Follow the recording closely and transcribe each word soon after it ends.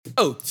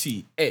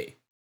Otakify.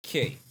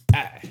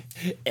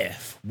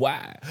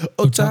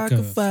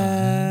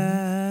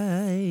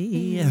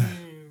 Otakify.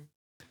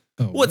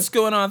 What's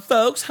going on,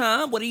 folks?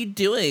 Huh? What are you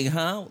doing?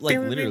 Huh? Like,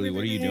 literally,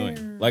 what are you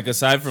doing? Like,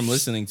 aside from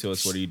listening to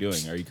us, what are you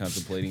doing? Are you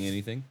contemplating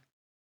anything?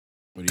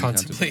 What are you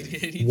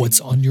contemplating?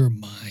 What's on your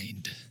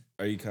mind?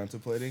 Are you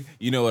contemplating?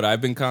 You know what I've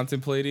been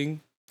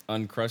contemplating?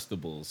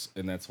 Uncrustables,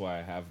 and that's why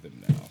I have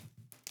them now.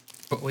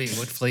 But wait,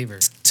 what flavor?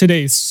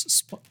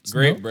 Today's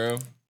Grape, bro.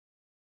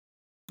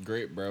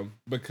 Grape, bro.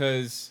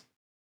 Because,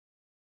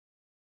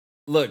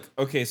 look,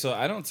 okay, so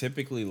I don't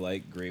typically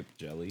like grape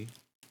jelly.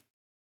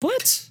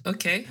 What?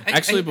 Okay.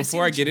 Actually,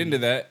 before I get into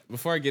that,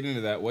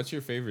 what's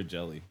your favorite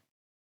jelly?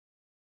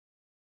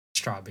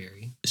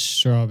 Strawberry.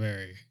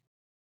 Strawberry.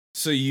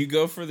 So you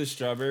go for the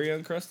strawberry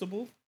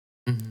Uncrustable?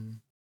 Mm-hmm.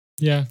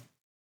 Yeah.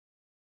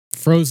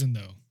 Frozen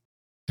though.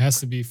 It has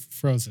to be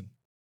frozen.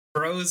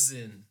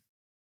 Frozen.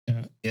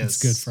 Yeah. Yes. It's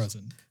good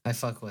frozen. I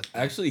fuck with. I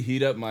actually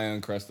heat up my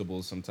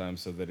Uncrustables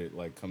sometimes so that it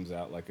like comes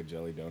out like a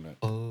jelly donut.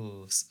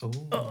 Oh.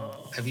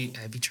 Have you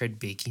tried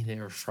baking it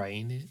or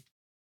frying it?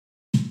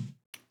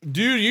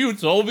 Dude, you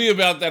told me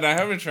about that. I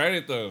haven't tried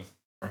it though.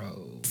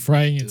 Bro.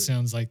 Frying it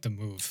sounds like the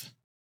move.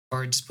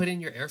 Or just put it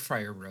in your air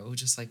fryer, bro.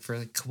 Just like for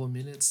like a couple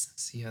minutes.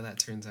 See how that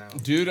turns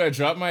out. Dude, I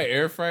dropped my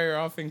air fryer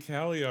off in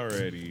Cali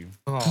already.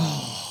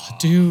 Oh,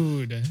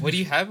 dude. What do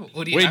you have?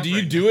 Wait, do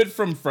you do it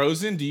from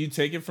frozen? Do you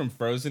take it from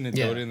frozen and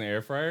throw it in the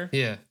air fryer?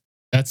 Yeah.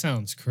 That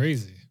sounds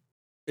crazy.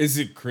 Is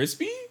it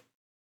crispy?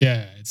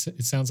 Yeah,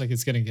 it sounds like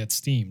it's gonna get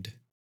steamed.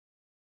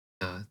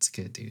 No, it's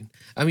good, dude.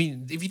 I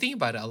mean, if you think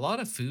about it, a lot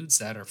of foods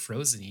that are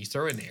frozen, you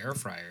throw it in the air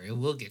fryer, it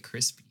will get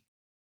crispy.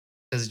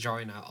 Because it's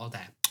drawing out all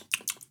that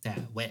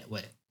wet,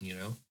 you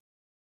know?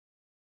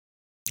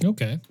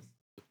 Okay.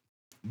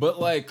 But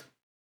like,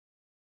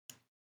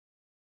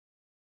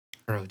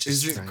 bro,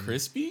 is it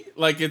crispy?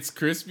 Like it's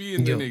crispy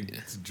and then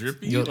it's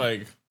drippy? You'll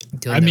never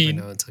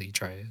know until you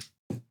try it.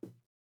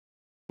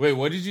 Wait,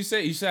 what did you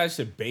say? You said I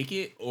should bake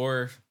it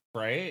or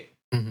fry it?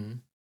 Mm-hmm.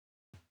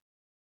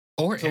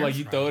 Or so like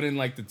you throw it in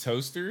like the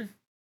toaster?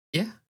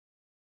 Yeah.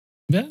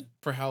 Yeah.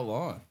 For how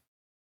long?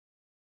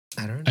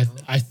 I don't know.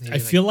 I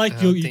feel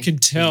like you can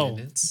tell.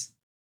 Minutes.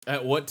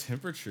 At what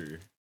temperature?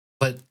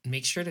 But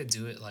make sure to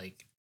do it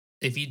like,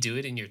 if you do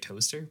it in your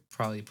toaster,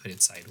 probably put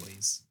it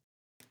sideways.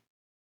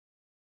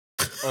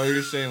 Oh,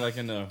 you're saying like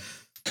in a...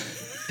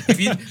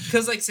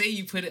 Because like say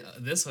you put it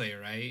this way,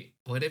 right?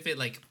 What if it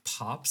like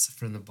pops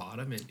from the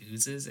bottom and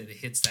oozes and it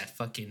hits that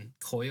fucking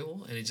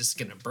coil and it's just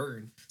gonna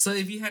burn? So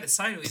if you had it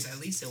sideways, at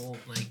least it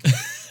won't like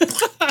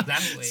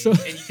that way. So,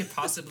 and you could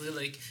possibly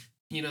like,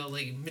 you know,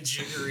 like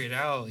majigger it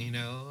out, you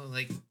know,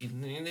 like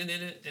and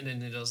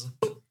then it'll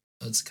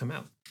just come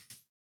out.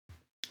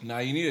 Nah,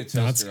 you need a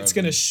toaster. It's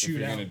gonna shoot if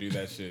you're out. Gonna do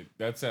that shit.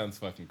 That sounds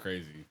fucking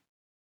crazy.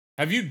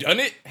 Have you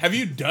done it?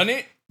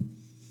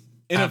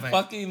 In a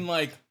fucking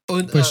like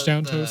push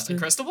down toaster?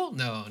 Uncrustable?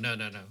 No.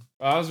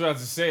 I was about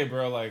to say,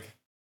 bro, like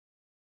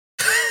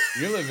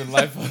you're living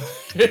life.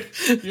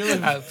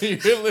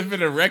 You're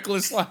living a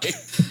reckless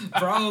life,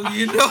 bro.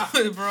 You know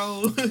it,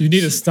 bro. You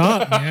need to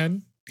stop,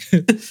 man.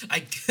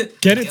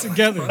 Get it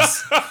together.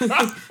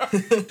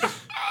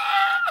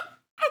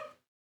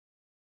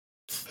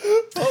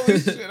 Holy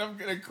shit, I'm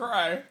gonna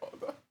cry.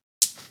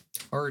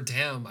 Or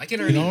damn, I can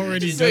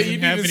already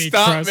doesn't have any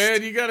stop, trust.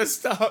 Man, you gotta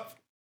stop.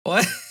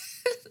 What?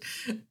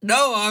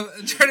 No,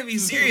 I'm trying to be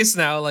serious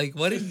now. Like,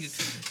 what if you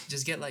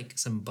just get like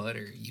some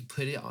butter, you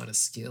put it on a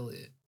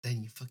skillet,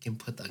 then you fucking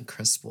put the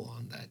Uncrustable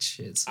on that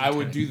shit. So I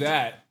would do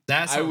that.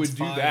 I would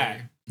do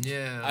that.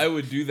 Yeah, I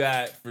would do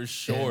that for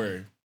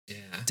sure. Yeah.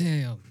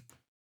 Damn.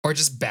 Or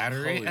just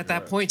batter it at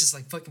that bro. point. Just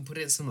like fucking put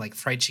it in some like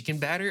fried chicken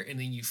batter, and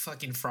then you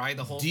fucking fry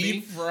the whole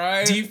Deep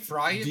thing.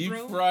 fried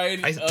Bro.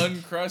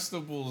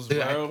 Uncrustables,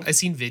 Dude, bro. I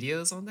seen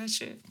videos on that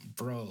shit,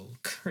 bro.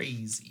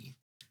 Crazy.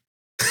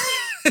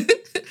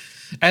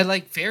 At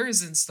like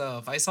fairs and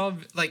stuff. I saw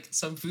like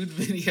some food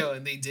video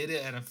and they did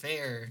it at a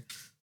fair.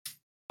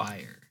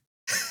 Fire.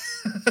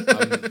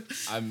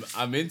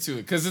 I'm into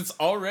it because it's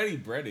already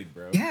breaded,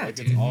 bro. Yeah, like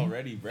dude. it's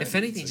already breaded. If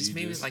anything, so just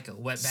maybe like a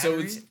wet so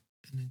batter.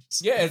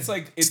 it's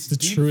like it's the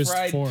deep truest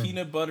fried form.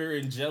 peanut butter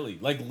and jelly.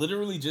 Like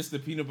literally, just the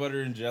peanut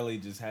butter and jelly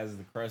just has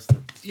the crust.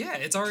 Yeah,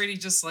 it's already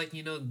just like,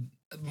 you know,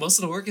 most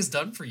of the work is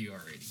done for you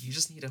already. You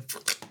just need to.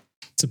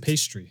 It's a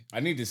pastry. I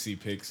need to see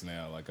pics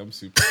now. Like I'm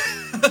super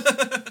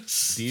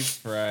curious. Deep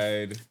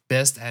fried,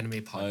 best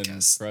anime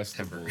podcast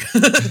ever.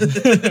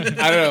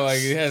 I don't know,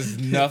 like it has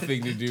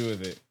nothing to do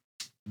with it,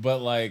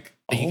 but like,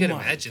 but you oh can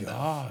my imagine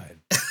god,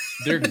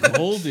 they're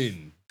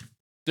golden.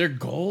 They're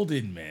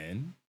golden,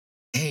 man.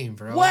 Damn,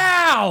 bro.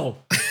 Wow,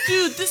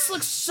 dude, this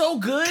looks so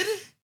good.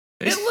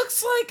 It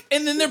looks like,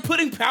 and then they're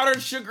putting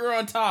powdered sugar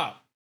on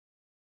top.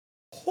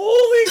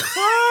 Holy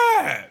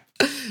crap!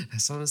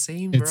 That's what I'm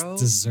saying, bro.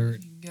 It's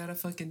dessert. You gotta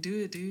fucking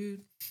do it,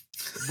 dude.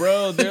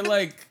 Bro, they're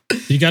like,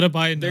 you gotta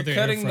buy another.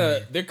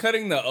 They're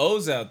cutting the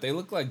O's out. They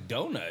look like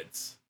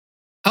donuts.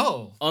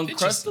 Oh,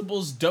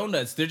 Uncrustables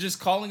donuts. They're just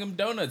calling them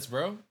donuts,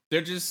 bro.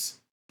 They're just.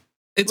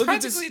 It's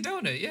practically a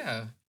donut,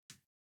 yeah.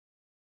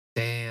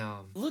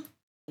 Damn. Look,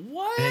 what?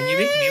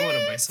 make me want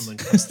to buy some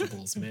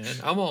Uncrustables, man.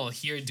 I'm all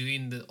here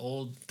doing the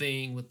old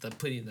thing with the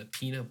putting the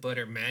peanut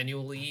butter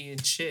manually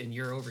and shit, and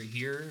you're over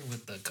here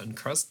with the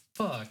Uncrust.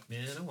 Fuck,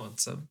 man, I want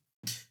some.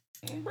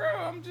 Bro,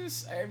 I'm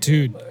just...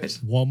 Dude, look.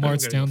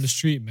 Walmart's I'm gonna- down the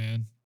street,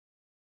 man.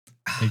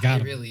 They got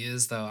It 'em. really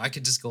is, though. I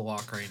could just go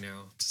walk right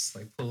now. Just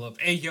like pull up.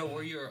 Hey, yo,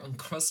 where your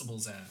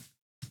Uncrustables at?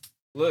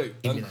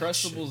 Look, Give me that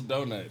Uncrustables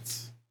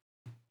donuts.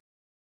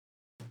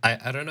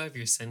 I don't know if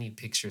you're sending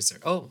pictures or...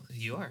 Oh,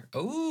 you are.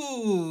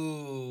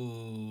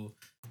 Ooh.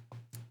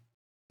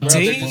 Bro,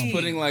 they're Dang. just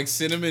putting like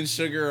cinnamon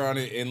sugar on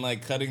it and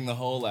like cutting the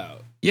hole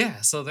out.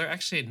 Yeah, so they're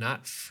actually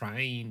not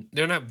frying.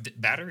 They're not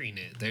battering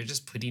it. They're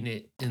just putting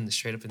it in the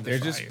straight up in the They're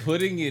fryer. just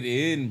putting it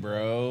in,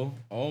 bro.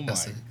 Oh my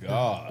That's a-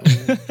 god.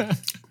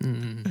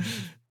 Mm.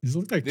 These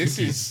look like This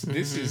cookies.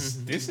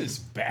 is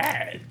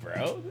bad,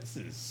 bro. This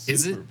is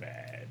super it?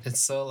 bad. It's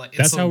so like... It's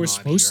That's so how we're naughty,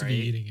 supposed to be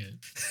right? eating it.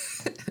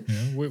 You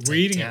know, we're It's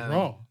eating it damn.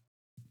 raw.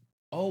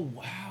 Oh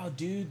wow,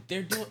 dude.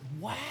 They're doing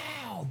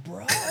wow,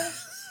 bro.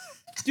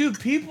 Dude,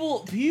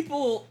 people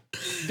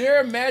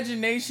their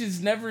imaginations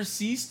never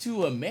cease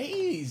to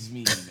amaze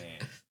me,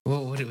 man.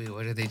 Well, what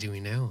are they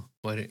doing now?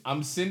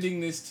 I'm sending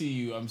this to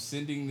you. I'm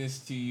sending this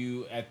to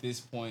you at this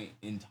point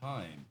in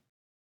time.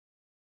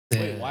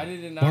 Wait, why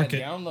did it not Mark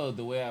it. download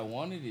the way I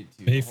wanted it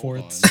to? May Hold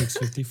 4th, on.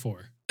 6:54.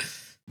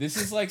 This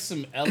is like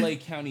some LA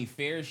County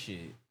Fair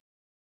shit.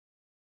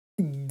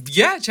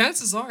 Yeah,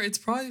 chances are it's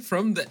probably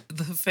from the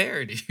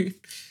fair, dude.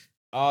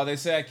 Oh, they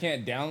say I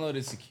can't download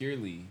it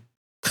securely.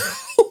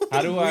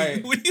 How do I-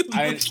 What are you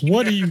I- looking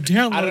What are you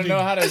downloading? I don't know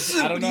how to.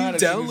 I don't What know are how you to do this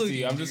to downloading,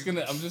 you.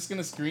 I'm just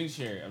gonna screen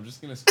share. I'm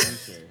just gonna screen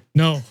share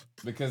No,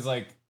 because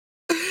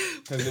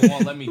it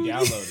won't let me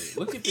download it.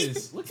 Look at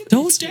this. Look at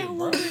don't this shit,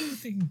 bro. download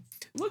anything.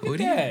 Look What at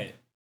do you-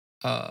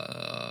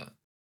 that,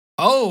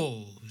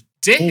 Oh,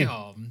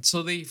 damn.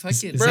 So they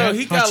fucking... Is bro. that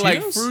He hot got like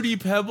Cheetos? fruity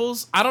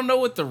pebbles. I don't know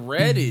what the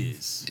red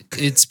is.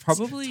 It's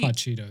probably... Hot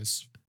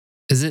Cheetos.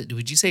 Is it...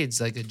 Would you say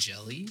it's like a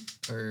jelly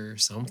or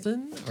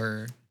something?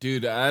 Or...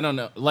 Dude, I don't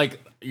know. Like,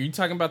 are you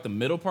talking about the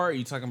middle part? Or are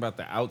you talking about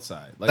the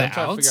outside? Like, The I'm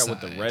trying to figure out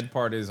what the outside. red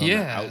part is on the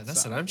Yeah, outside.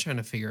 that's what I'm trying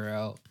to figure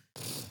out.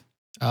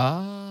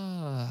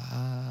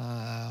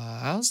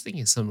 I was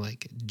thinking some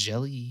like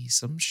jelly,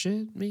 some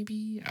shit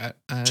maybe.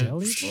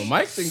 Jelly? Well,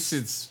 Mike thinks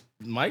it's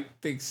hot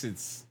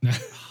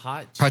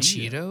Hot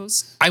Cheetos.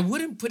 Cheetos. I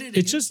wouldn't put it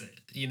It's against just- it.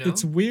 You know,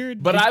 It's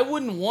weird. But I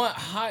wouldn't want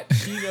hot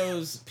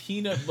Cheetos,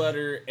 peanut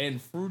butter,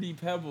 and fruity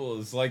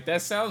pebbles. Like,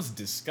 that sounds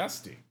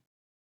disgusting.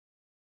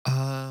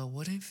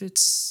 what if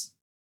it's?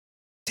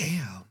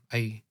 Damn,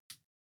 I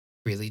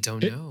really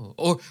don't It- know.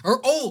 Or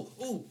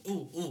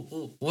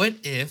what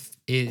if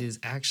it is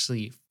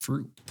actually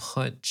fruit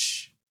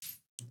punch?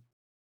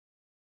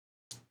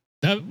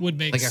 that would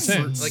make Like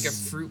sense. a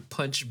fruit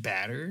punch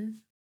batter.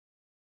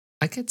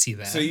 I could see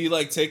that. So you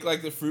like take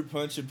like the fruit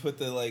punch and put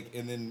the like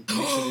and then mix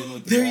it in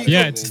with the There you batter go. Yeah,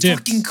 and it's then-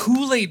 dipped. Fucking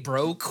Kool-Aid,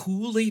 bro.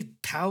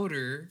 Kool-Aid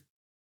powder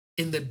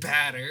in the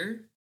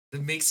batter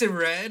that makes it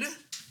red.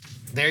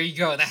 There you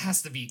go. It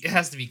has to be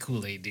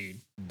Kool-Aid,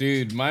 dude.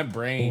 Dude, my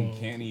brain Whoa.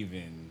 can't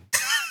even.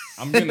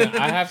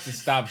 I have to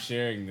stop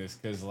sharing this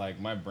because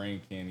like my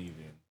brain can't even.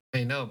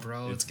 I know,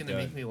 bro. It's It's gonna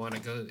done. make me want to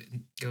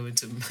go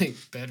into my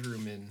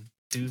bedroom and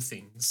do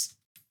things.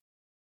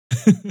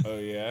 Oh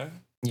yeah.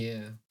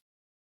 Yeah.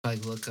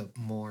 Like look up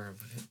more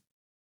of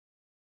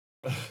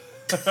it.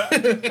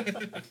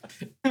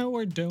 How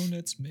are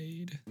donuts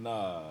made?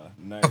 Nah,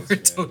 nice.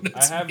 Or Man.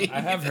 donuts I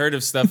have heard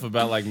of stuff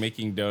about like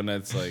making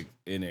donuts like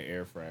in an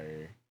air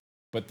fryer,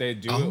 but they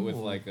do it with Oh.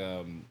 like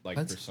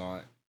What?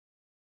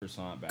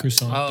 croissant batter.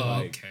 Croissant. Oh,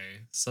 Like- okay.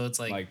 So it's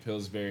like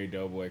Pillsbury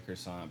Doughboy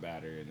croissant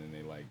batter, and then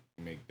they like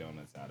make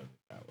donuts out of it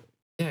that way.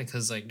 yeah,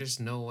 because like there's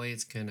no way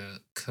it's gonna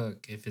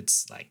cook if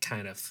it's like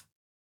kind of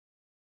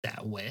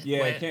that wet. Yeah,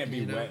 wet, it can't be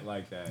you know? wet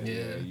like that. Yeah,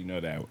 Yeah. you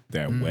know that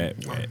Mm,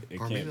 wet. or- It or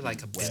can't maybe be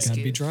like a wet. It's gotta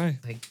be biscuit. dry.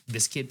 Like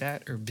biscuit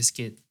bat or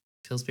biscuit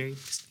Pillsbury,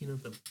 you know,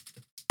 the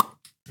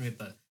with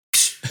the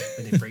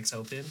when it breaks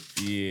open.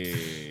 Yeah.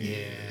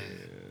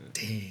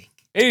 Dang,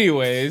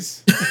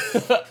 Anyways,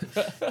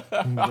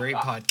 great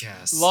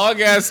podcast.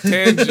 long ass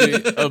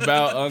tangent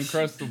about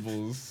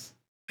Uncrustables.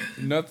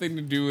 Nothing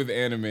to do with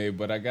anime,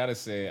 but I gotta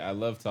say, I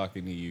love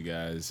talking to you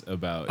guys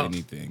about Oh.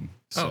 anything.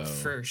 So, Oh,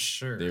 for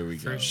sure. there we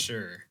For go.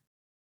 sure.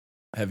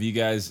 have you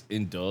guys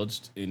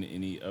indulged in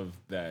any of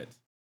that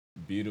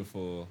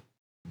beautiful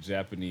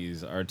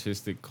Japanese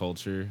artistic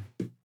culture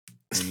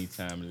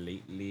anytime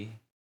lately?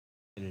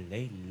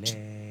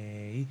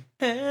 Lately,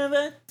 have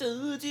I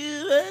told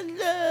you I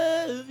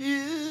love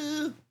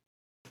you?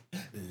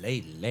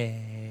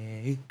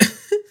 Lately.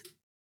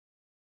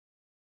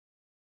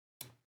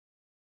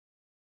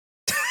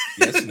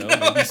 Yes, no,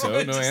 maybe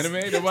so. No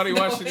anime? Nobody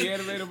watched any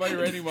anime? Nobody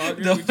read any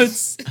manga? No We one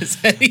just- says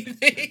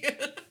anything.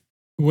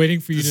 Waiting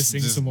for you to Just-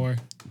 sing just- some more.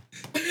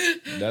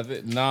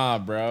 Nothing. Nah,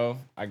 bro.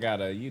 I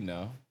gotta,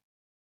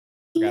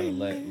 gotta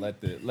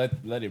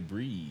let it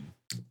breathe.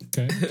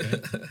 Okay.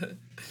 okay.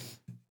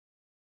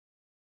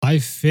 I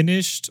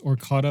finished or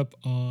caught up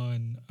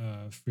on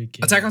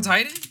freaking Attack on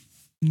Titan?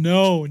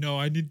 No,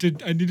 I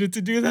needed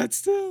to do that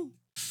still.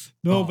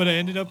 No, but I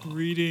ended up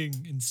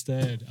reading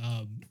instead.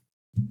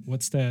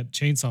 What's that?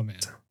 Chainsaw Man.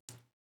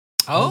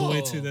 All the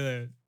way to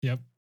the yep.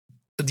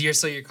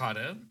 You're caught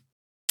up?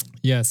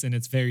 Yes, and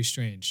it's very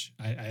strange.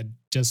 I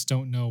just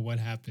don't know what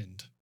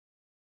happened.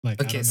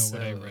 Like I don't know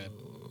what I read.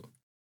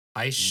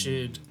 I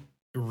should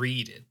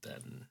read it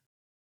then.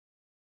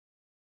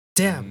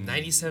 Damn,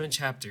 97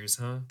 chapters,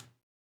 huh?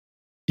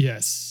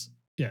 Yes.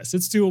 Yes,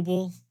 it's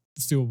doable.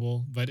 It's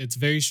doable, but it's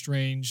very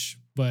strange.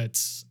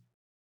 But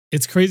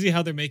it's crazy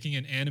how they're making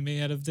an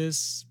anime out of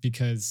this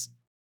because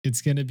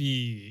it's gonna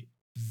be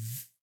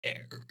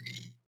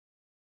very,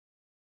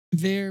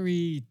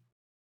 very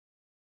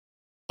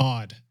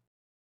odd.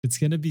 It's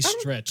gonna be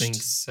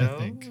stretched. I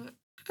think.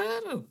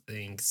 I don't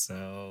think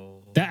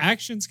so. The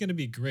action's gonna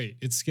be great.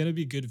 It's gonna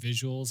be good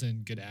visuals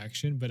and good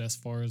action, but as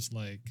far as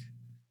like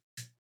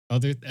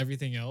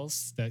everything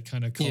else, that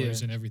kind of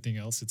colors and everything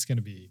else, it's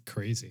gonna be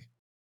crazy.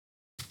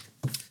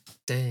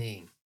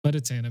 Dang. But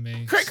it's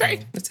anime.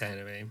 Great. It's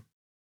anime.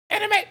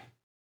 Anime.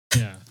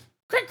 Yeah.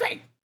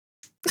 Great.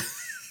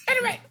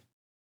 Anime.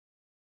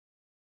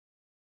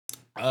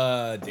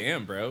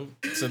 Damn, bro.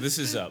 So this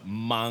is a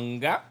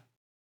manga.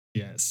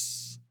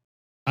 Yes.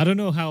 I don't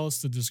know how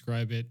else to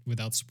describe it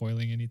without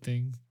spoiling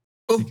anything.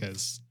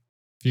 Because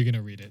if you're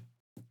gonna read it.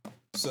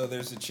 So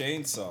there's a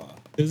chainsaw.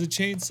 There's a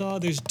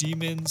chainsaw, there's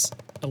demons,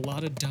 a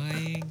lot of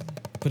dying,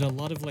 but a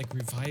lot of like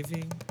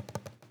reviving.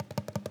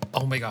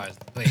 Oh my god.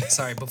 Wait,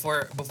 sorry,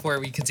 before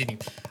we continue,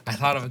 I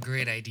thought of a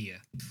great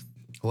idea.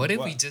 What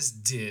if we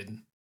just did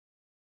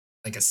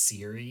like a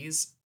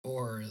series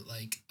or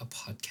like a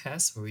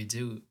podcast where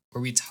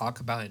we talk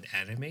about an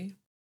anime?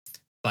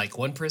 Like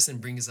one person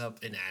brings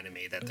up an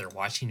anime that they're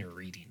watching or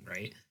reading,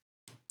 right?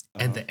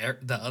 And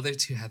the other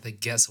two have to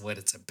guess what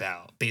it's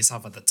about based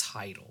off of the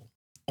title.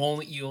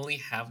 You only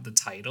have the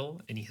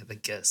title and you have to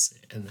guess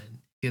it, and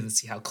then you have to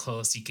see how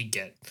close you could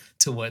get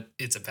to what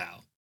it's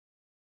about.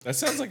 That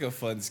sounds like a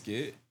fun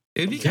skit.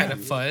 It'd be kind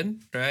of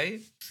fun,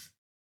 right?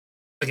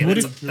 Okay, What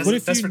that's if you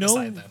for know?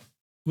 decide, though.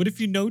 What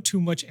if you know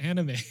too much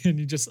anime and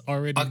you just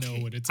already know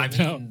what it's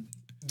about?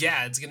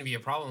 Yeah, it's gonna be a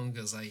problem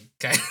because like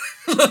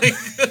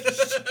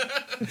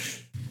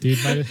Dude,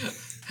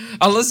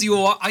 unless you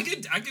want, I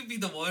could be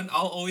the one.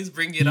 I'll always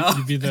bring it up.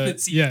 You'd be the and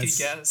see if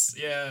you can guess.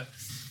 Yeah,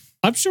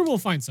 I'm sure we'll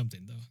find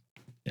something though.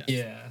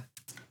 Yeah.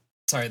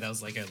 Sorry, that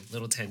was like a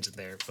little tangent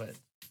there, but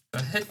go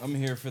ahead. I'm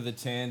here for the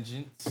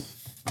tangents.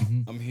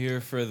 Mm-hmm. I'm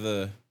here for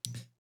the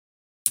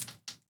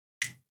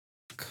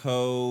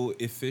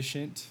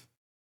coefficient.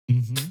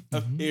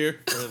 I'm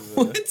here for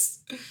the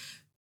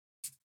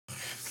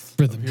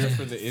I'm here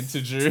for the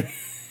integer.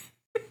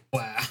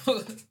 Wow.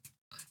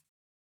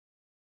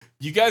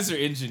 You guys are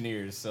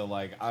engineers, so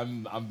like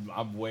I'm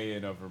way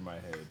in over my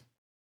head.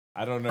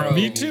 I don't know. Bro,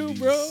 me too,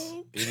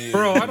 bro.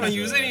 Bro, I don't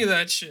use any of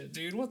that shit,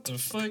 dude. What the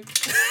fuck?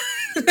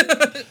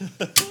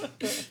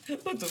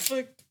 What the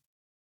fuck?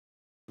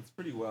 It's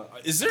pretty well.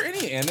 Is there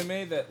any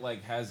anime that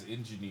like has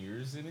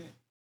engineers in it?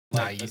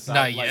 Like,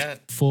 not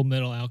yet. Full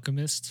Metal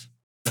Alchemist.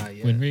 Not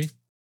yet. Winry.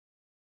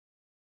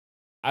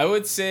 I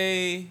would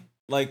say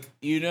like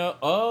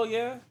oh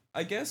yeah,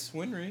 I guess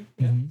Winry.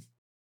 Yeah. Mm-hmm.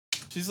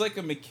 She's like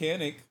a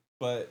mechanic,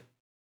 but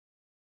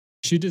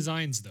she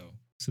designs though,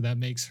 so that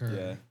makes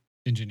her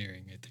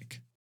engineering, I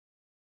think.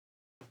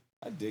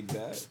 I dig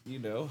that.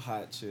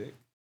 Hot chick.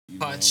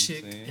 Hot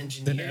chick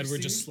engineer. Then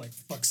Edward just like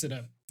fucks it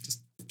up.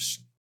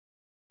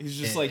 He's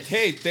just like,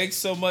 hey, thanks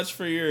so much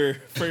for your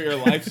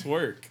life's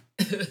work.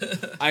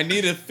 I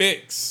need a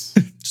fix.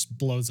 Just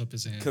blows up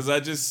his hand. Because I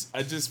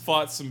just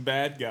fought some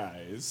bad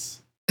guys.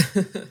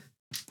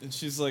 And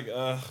she's like,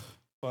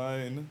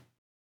 fine.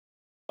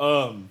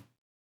 How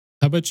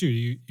about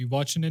you? You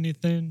watching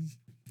anything?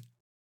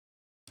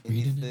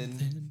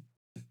 Reading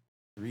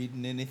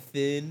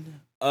anything?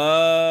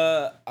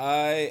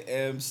 I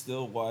am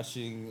still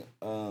watching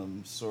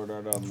Sword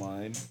Art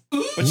Online.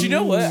 But you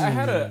know what? I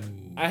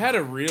had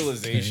a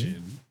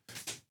realization.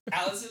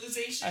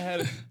 Alicization? I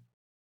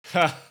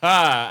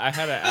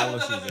had an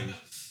Alicization.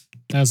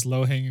 That's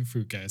low hanging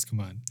fruit, guys. Come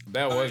on.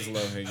 That was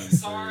low hanging fruit.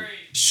 Sorry.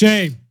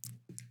 Shame.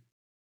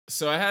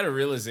 So I had a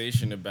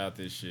realization about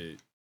this shit.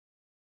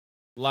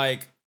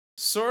 Like,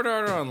 Sword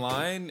Art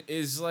Online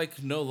is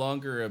like no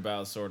longer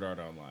about Sword Art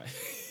Online.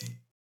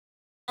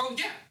 Oh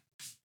yeah.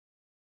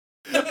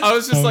 I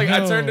was just no.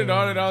 I turned it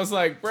on and I was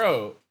like,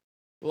 bro,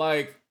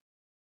 like,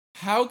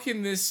 how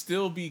can this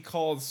still be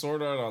called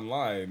Sword Art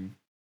Online?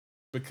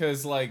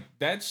 Because like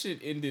that shit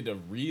ended a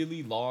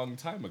really long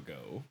time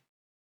ago.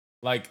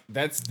 Like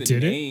that's the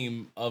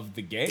name of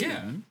the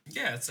game.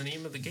 Yeah, it's the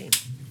name of the game.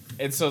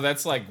 And so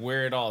that's like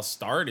where it all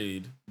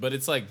started. But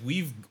it's like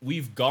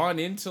we've gone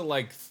into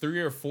like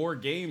 3 or 4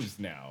 games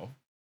now.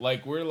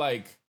 Like we're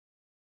like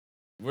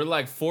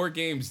 4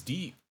 games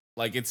deep.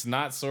 Like it's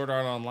not Sword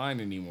Art Online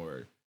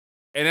anymore.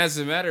 And as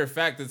a matter of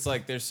fact, it's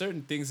like there's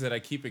certain things that I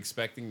keep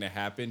expecting to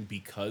happen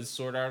because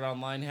Sword Art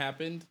Online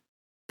happened.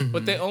 Mm-hmm.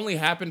 But they only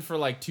happened for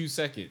like 2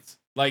 seconds.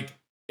 Like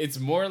it's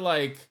more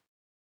like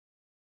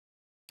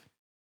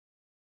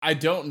I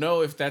don't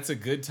know if that's a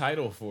good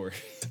title for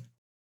it.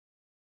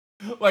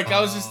 Like,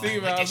 I was just thinking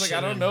about, I was like,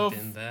 I don't know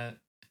if that.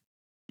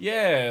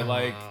 Yeah,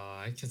 like,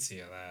 I can see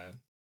that.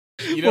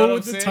 You know what what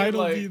would I'm the saying? title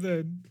Like, be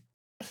then?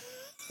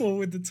 What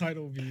would the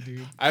title be,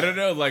 dude? I don't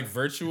know, like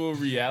virtual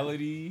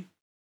reality,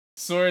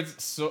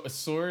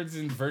 swords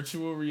in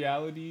virtual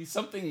reality,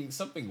 something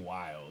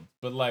wild.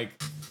 But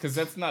like, because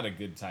that's not a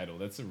good title.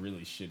 That's a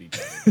really shitty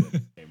title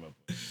that I came up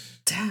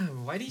with.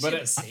 Damn, why did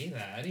you say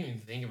that? I didn't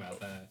even think about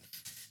that.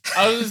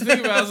 I was just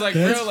thinking about. I was like,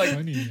 That's bro, like,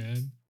 funny,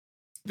 man.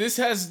 This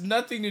has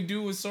nothing to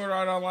do with Sword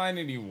Art Online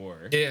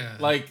anymore. Yeah,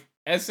 like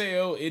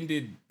SAO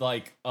ended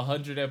like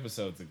 100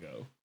 episodes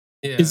ago.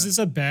 Yeah. Is this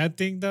a bad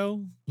thing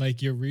though?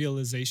 Like your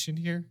realization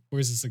here, or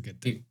is this a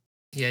good thing?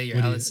 Yeah, your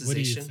Alicization. What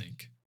do you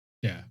think?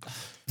 Yeah,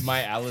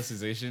 my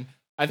Alicization.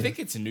 I think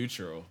it's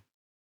neutral.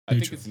 I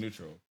think it's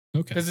neutral.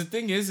 Okay. Because the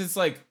thing is, it's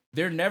like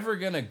they're never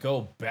gonna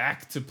go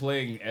back to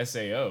playing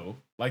SAO.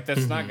 Like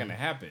that's not gonna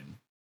happen.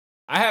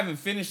 I haven't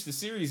finished the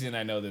series, and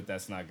I know that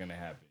that's not gonna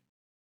happen.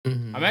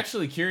 I'm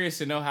actually curious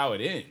to know how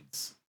it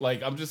ends.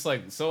 Like I'm just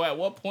like, so at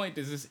what point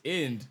does this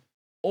end?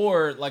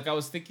 Or like I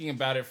was thinking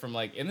about it from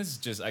like, and this is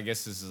just, I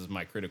guess this is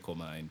my critical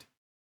mind.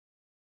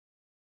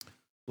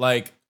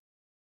 Like,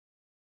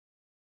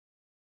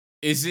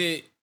 is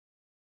it,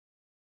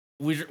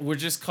 we're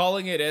just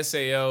calling it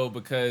SAO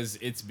because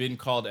it's been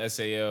called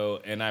SAO,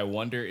 and I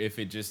wonder if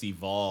it just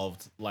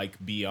evolved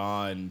like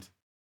beyond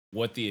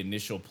what the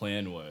initial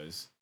plan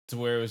was to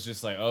where it was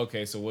just like,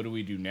 okay, so what do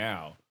we do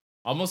now?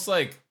 Almost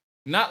like,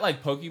 not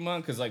like Pokemon,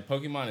 because like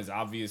Pokemon is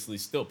obviously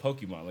still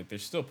Pokemon. Like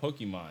there's still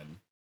Pokemon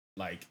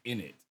like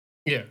in it.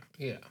 Yeah.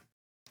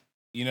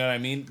 You know what I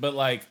mean? But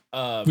like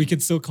we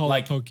could still call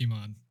it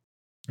Pokemon,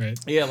 right?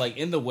 Yeah, like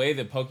in the way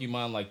that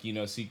Pokemon like, you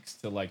know, seeks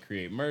to like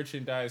create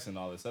merchandise and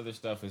all this other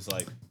stuff is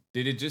like,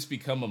 did it just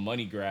become a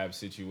money grab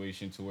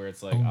situation to where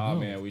it's like, oh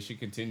man, we should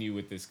continue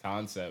with this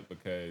concept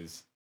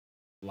because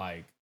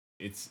like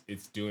it's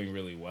doing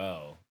really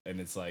well.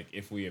 And it's like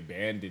if we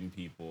abandon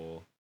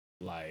people,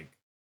 like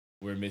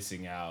we're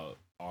missing out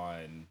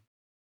on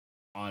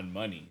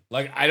money.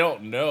 Like I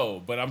don't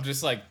know, but I'm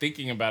just like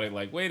thinking about it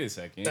like, wait a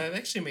second. That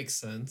actually makes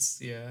sense.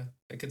 Yeah,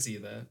 I can see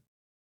that.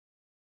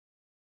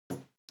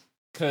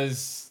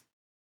 Cause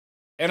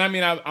and I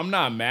mean I'm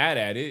not mad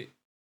at it.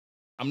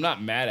 I'm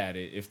not mad at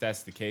it if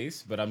that's the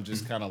case, but I'm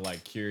just kind of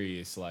like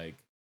curious, like,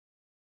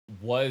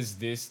 was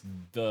this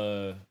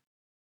the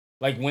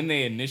like when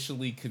they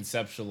initially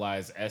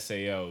conceptualized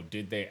SAO,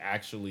 did they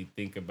actually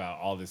think about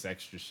all this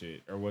extra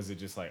shit? Or was it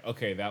just like,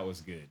 okay, that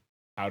was good.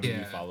 How do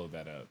we follow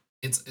that up?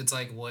 It's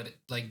like what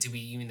like do we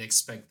even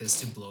expect this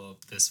to blow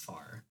up this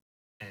far?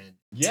 And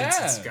since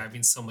it's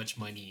grabbing so much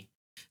money,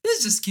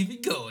 let's just keep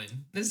it going.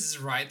 Let's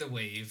just ride the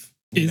wave.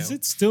 Is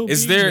it still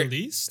being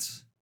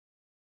released?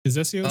 Is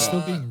SAO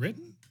still being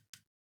written?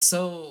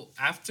 So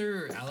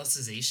after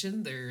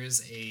Alicization,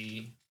 there's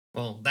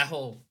that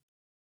whole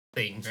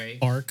thing, right?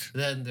 Arc.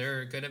 Then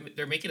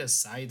they're making a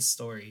side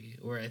story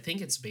where I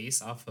think it's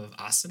based off of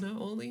Asuna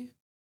only.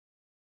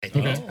 I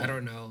think. Okay. I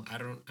don't know. I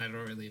don't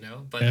really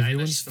know. But I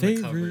know just from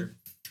the cover,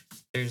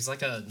 there's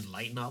like a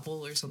light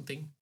novel or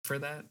something for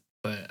that.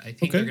 But I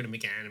think they're gonna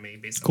make an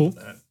anime based off of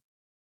that.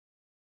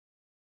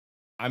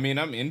 I mean,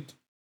 I'm in.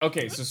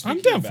 Okay, so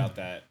speaking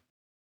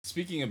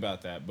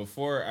about that,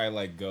 before I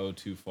like go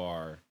too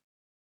far,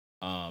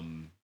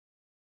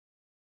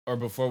 or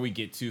before we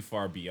get too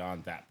far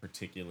beyond that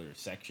particular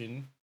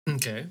section.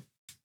 Okay.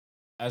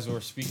 As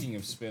we're speaking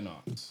of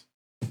spin-offs,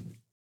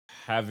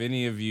 have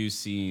any of you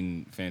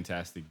seen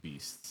Fantastic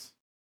Beasts?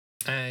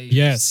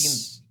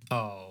 Yes.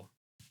 I've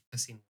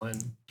seen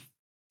one.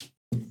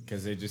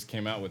 Because they just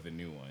came out with a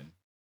new one.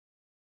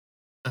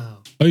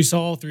 Oh, you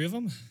saw all three of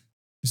them?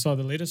 You saw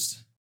the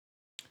latest?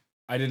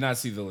 I did not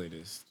see the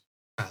latest.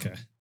 Okay.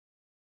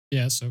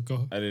 Yeah, so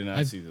go. I did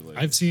not see the latest.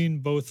 I've seen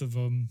both of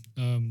them.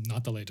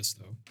 Not the latest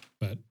though,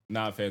 but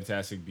not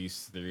Fantastic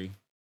Beasts 3.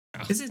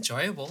 It's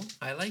enjoyable.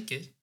 I like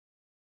it.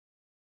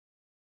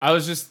 I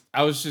was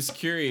just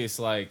curious,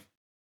 like,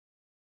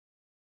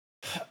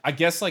 I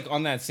guess like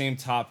on that same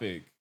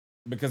topic,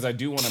 because I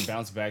do want to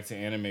bounce back to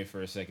anime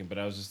for a second, but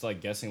I was just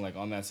like guessing like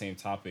on that same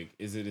topic,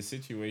 is it a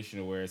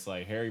situation where it's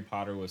like Harry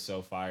Potter was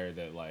so fire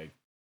that like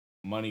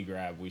money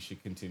grab, we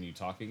should continue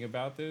talking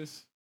about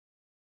this?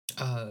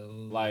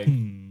 Like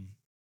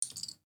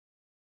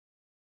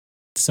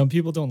some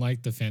people don't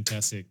like the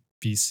Fantastic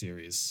Beasts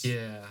series.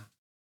 Yeah.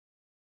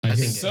 I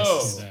think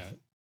so.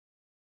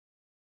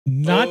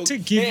 Not to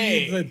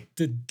give you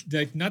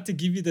not to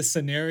give you the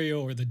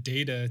scenario or the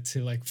data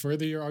to like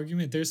further your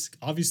argument. There's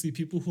obviously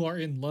people who are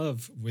in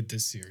love with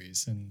this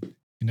series, and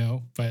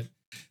but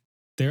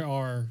there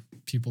are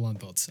people on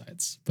both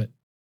sides. But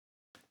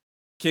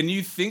can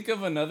you think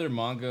of another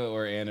manga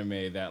or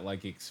anime that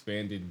like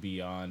expanded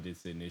beyond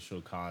its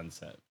initial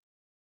concept?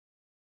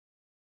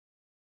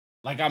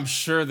 Like I'm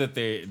sure that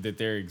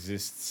there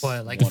exists.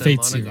 What, like the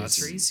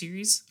Monogatari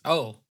series?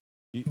 Oh,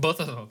 both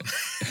of them.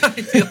 I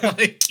feel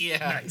like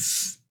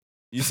Nice.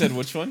 You said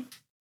which one?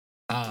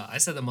 I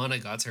said the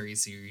Monogatari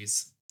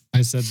series.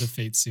 I said the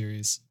Fate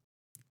series.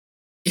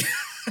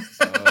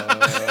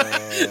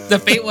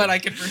 The Fate one I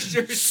can for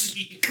sure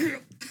see.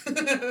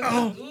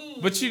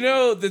 But you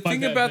know, the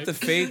thing about the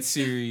Fate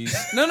series.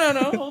 No.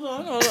 Hold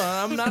on.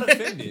 I'm not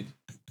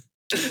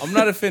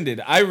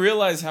offended. I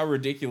realize how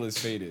ridiculous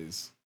Fate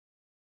is.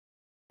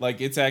 Like,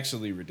 it's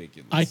actually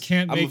ridiculous. I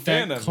can't make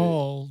that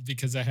call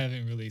because I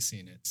haven't really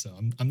seen it. So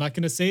I'm not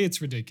going to say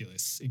it's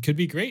ridiculous. It could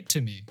be great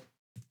to me,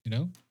 you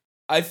know?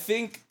 I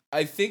think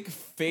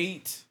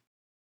Fate,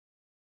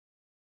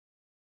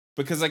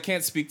 because I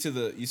can't speak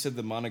to you said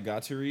the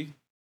Monogatari.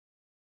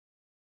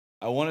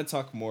 I want to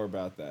talk more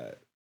about that.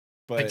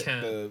 But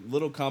the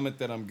little comment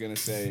that I'm going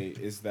to say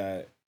is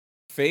that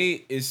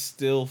Fate is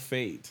still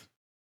Fate.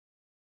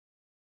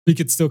 We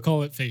could still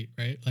call it Fate,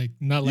 right? Like,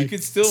 not like you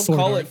could still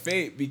call it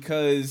Fate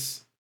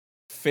because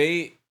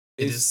Fate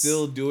is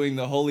still doing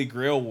the Holy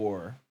Grail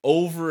War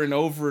over and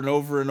over and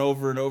over and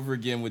over and over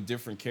again with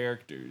different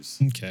characters.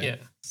 Okay. Yeah.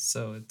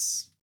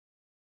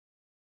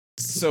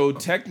 So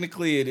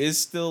technically, it is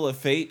still a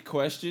Fate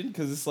question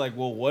because it's like,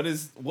 well, what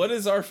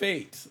is our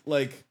fate?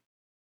 Like,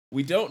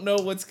 we don't know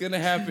what's gonna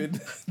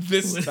happen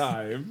this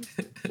time.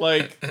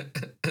 Like,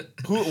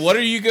 what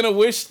are you gonna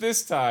wish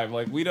this time?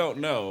 Like, we don't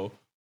know.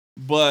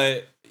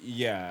 But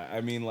yeah,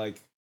 I mean,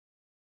 like,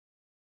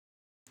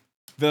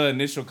 the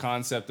initial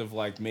concept of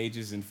like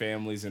mages and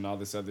families and all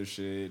this other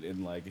shit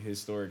and like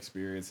historic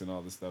experience and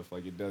all this stuff,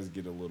 like, it does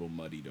get a little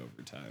muddied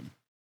over time.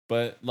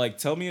 But like,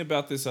 tell me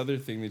about this other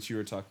thing that you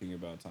were talking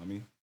about,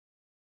 Tommy.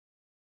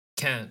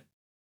 Can't.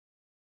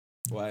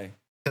 Why?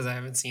 Because I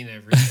haven't seen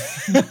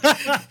everything.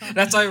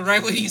 That's why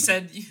right when you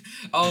said,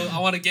 "Oh, I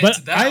want to get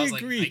to that," I was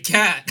agree. like,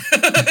 "I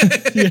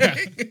can't." Yeah.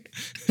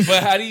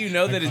 But how do you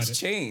know that it's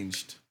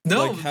changed?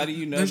 No, like, how do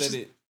you know that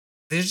it?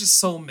 There's just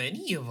so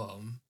many of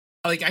them.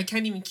 Like, I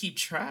can't even keep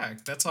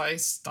track. That's why I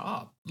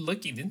stopped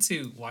looking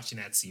into watching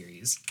that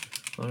series.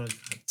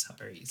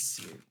 Monogatari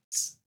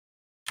series.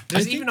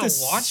 There's even a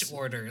watch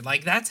order.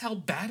 Like, that's how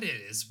bad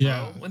it is, bro.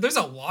 Yeah. When there's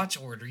a watch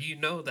order, you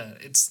know that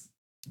it's,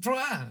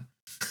 bruh.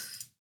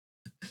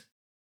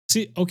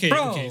 See,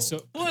 okay,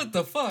 so what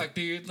the fuck,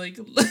 dude? Like,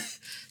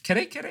 can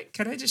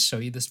I just show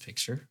you this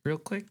picture real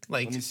quick?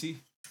 Like, let me see.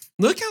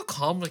 Look how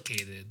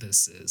complicated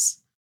this is.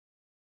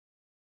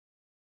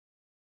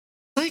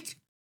 Like,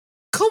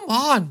 come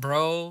on,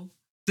 bro.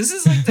 This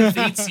is like the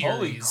Fate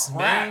series, Holy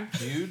crap, man.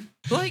 Dude.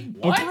 Like,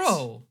 what?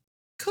 Bro,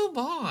 come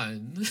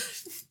on.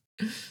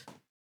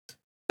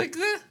 Like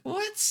that?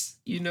 What?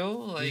 You know,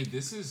 like, dude,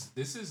 this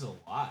is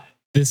a lot.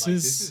 This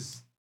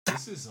is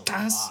a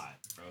lot,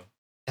 bro.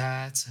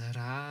 That's what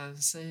I'm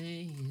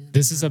saying.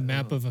 This is a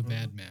map of a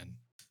madman.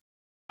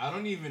 I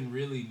don't even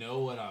really know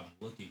what I'm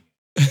looking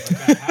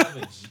at.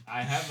 Like,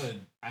 I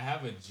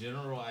have a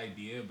general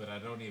idea, but I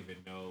don't even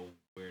know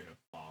where to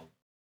follow.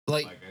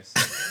 Like I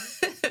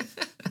said,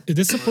 is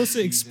this supposed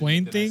to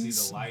explain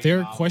things?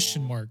 There are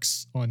question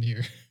marks on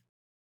here.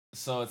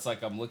 So it's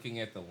like I'm looking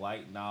at the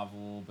light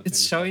novel, but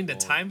it's showing like,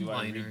 the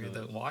timeline or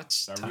the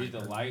watch. I read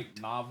the light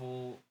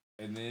novel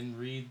and then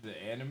read the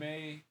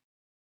anime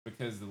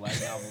because the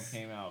light novel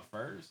came out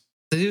first.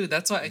 Dude,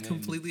 that's why I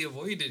completely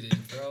avoided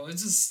it, bro.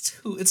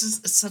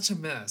 It's such a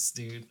mess,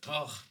 dude.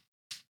 Oh,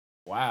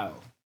 wow.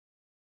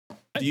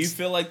 Do you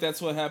feel like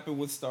that's what happened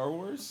with Star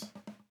Wars?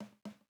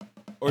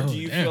 Or do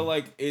you feel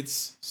like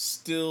it's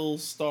still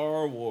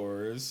Star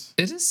Wars?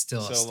 It is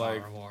still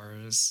Star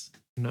Wars.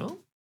 No?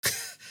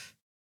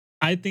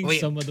 I think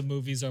some of the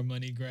movies are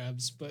money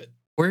grabs, but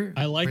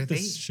I like the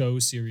show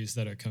series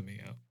that are coming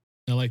out.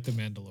 I like The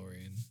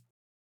Mandalorian.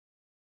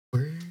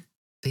 Were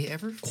they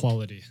ever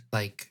quality?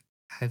 Like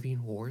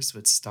having wars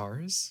with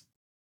stars?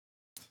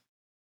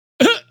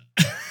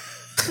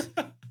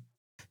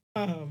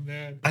 Oh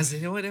man! Has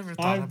anyone ever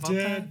thought about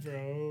that,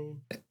 bro?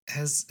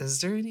 Has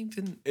there any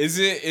been? Is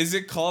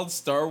it called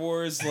Star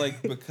Wars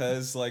like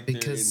because like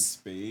they're in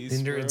space?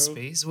 Then they're in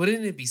space.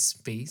 Wouldn't it be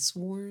Space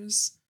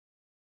Wars?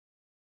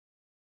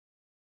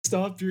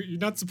 Stop! You're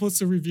not supposed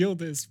to reveal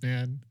this,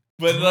 man.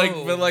 But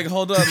like,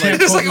 hold on. Like,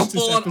 there's like a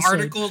full-on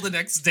article the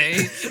next day.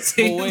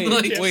 Saying,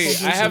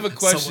 wait. I have a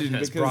question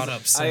because brought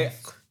up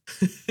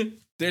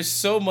there's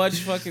so much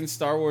fucking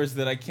Star Wars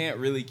that I can't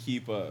really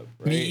keep up.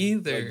 Right? Me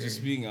either. Like,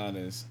 just being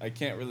honest, I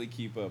can't really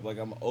keep up. Like,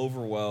 I'm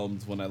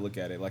overwhelmed when I look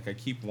at it. Like, I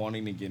keep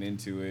wanting to get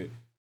into it,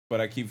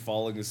 but I keep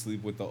falling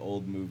asleep with the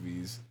old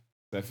movies.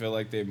 I feel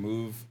like they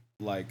move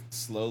like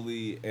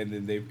slowly, and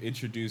then they've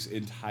introduced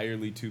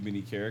entirely too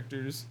many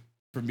characters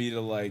for me to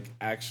like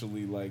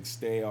actually like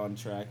stay on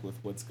track with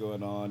what's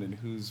going on and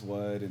who's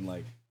what, and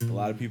like a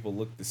lot of people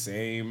look the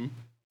same.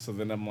 So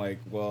then I'm like,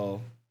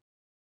 well,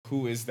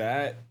 who is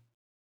that?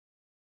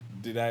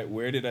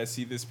 Where did I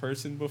see this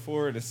person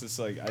before? And it's just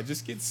like, I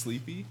just get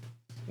sleepy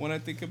when I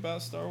think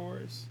about Star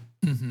Wars.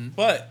 Mm-hmm.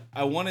 But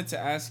I wanted to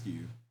ask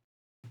you,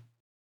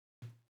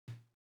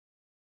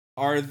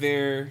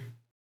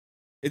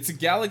 it's a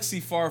galaxy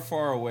far,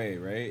 far away,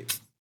 right?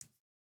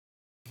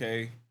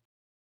 Okay.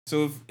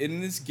 So if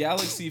in this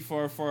galaxy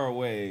far, far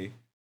away,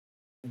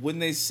 when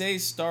they say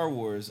Star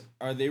Wars,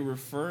 are they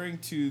referring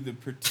to the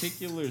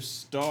particular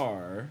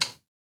star?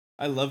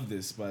 I love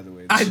this, by the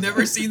way. I've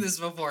never seen this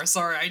before.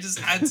 Sorry, I just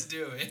had to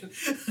do it.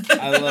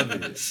 I love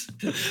it.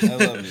 I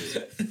love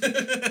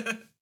it.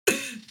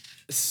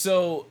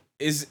 So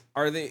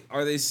are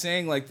they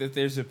saying like that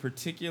there's a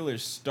particular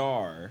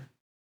star,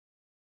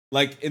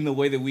 like in the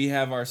way that we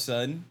have our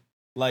sun?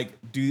 Like,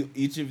 do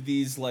each of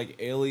these like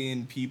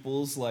alien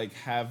peoples like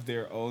have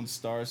their own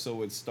star?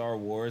 So it's Star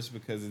Wars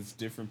because it's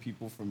different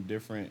people from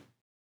different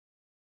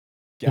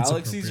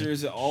galaxies, or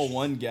is it all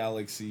one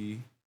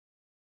galaxy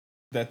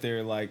that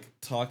they're like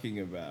talking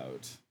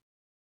about?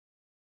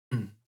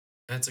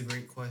 That's a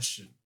great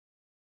question.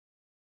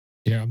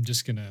 Yeah, I'm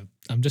just gonna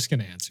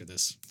answer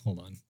this.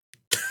 Hold on.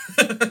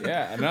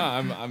 Yeah, no,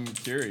 I'm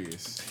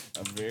curious.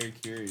 I'm very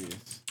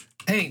curious.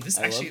 Hey, this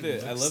I actually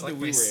love that like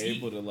we were seat.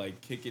 able to like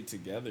kick it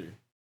together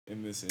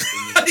in this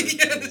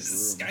yeah, this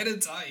is kind of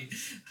tight.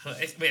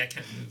 Wait, I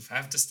can't move. I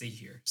have to stay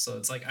here. So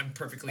it's like I'm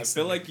perfectly. I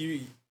feel like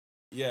you.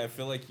 Yeah, I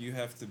feel like you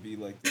have to be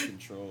like the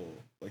control,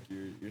 like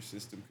your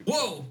system control.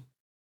 Whoa!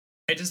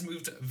 I just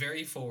moved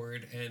very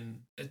forward,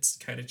 and it's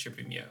kind of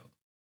tripping me out.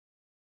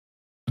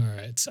 All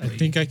right, I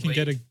think I can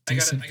get a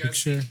decent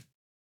picture.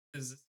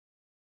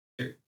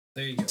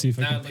 There you go. See if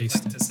I now can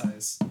paste it to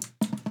size.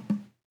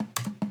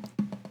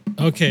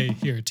 Okay,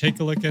 here, take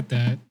a look at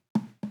that.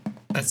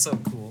 That's so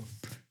cool.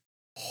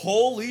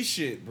 Holy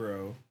shit,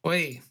 bro!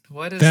 Wait,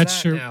 what is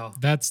that now?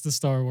 That's the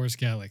Star Wars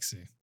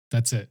galaxy.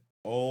 That's it.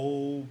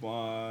 Oh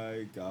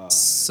my god!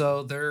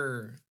 So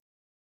they're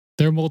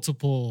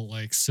multiple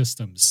like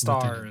systems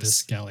within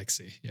this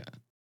galaxy. Yeah.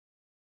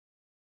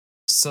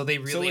 So they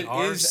really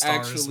are. So it is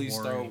stars actually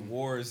warring. Star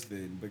Wars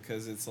then,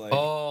 because it's like,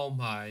 oh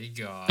my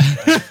god,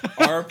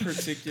 our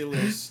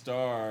particular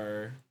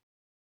star.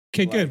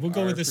 Okay, good. We'll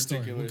go with this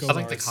story. I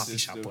like the coffee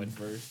shop one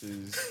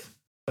versus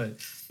but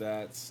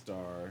that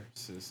star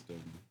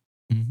system.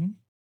 Mm-hmm.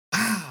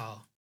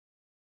 Wow.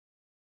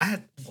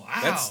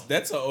 Wow.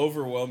 That's an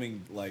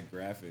overwhelming like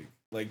graphic.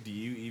 Like, do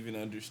you even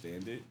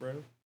understand it,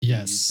 bro?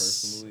 Yes.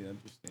 Do you personally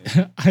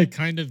understand? I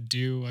kind of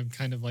do. I'm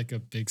kind of like a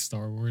big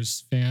Star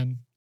Wars fan.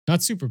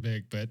 Not super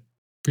big, but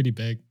pretty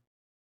big.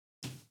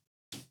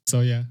 So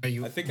yeah. I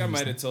think I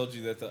might have told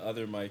you that the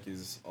other Mike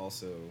is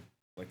also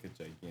like a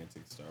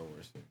gigantic Star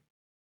Wars fan.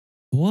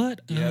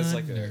 What? He has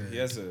like he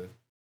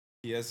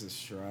has a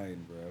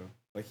shrine, bro.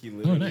 Like he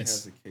literally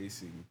has a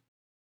casing,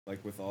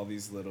 like with all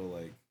these little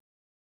like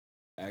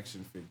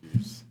action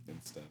figures and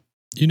stuff.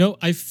 You know,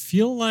 I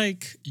feel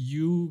like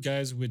you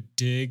guys would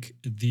dig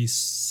the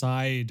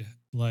side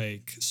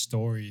like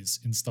stories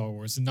in Star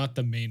Wars and not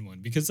the main one,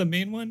 because the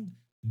main one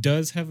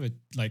does have a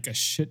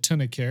shit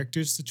ton of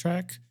characters to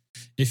track.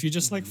 If you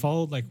just like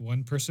followed like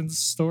one person's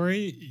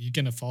story, you're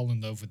gonna fall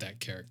in love with that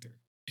character,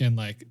 and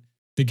like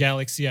the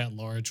galaxy at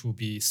large will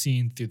be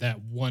seen through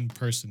that one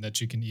person that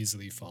you can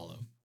easily follow.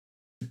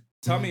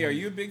 Tommy, are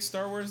you a big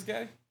Star Wars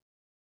guy?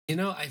 You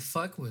know, I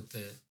fuck with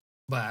it,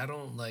 but I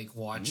don't like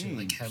watch it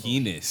like heavily.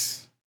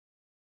 Penis.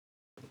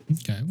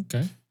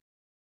 Okay.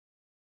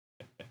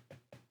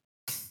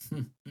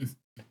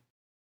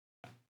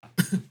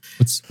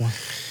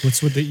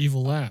 What's with the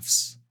evil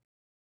laughs?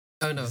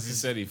 Oh no, he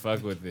said he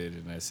fuck with it,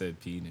 and I said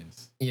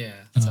penis. Yeah,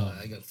 so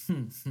I go.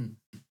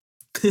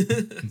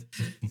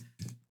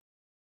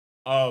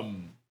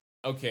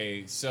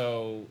 Okay,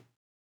 so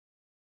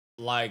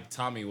like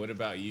Tommy, what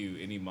about you?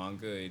 Any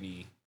manga?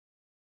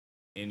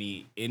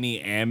 Any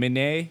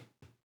anime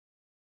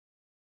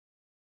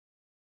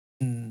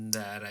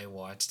that I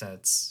watch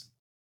that's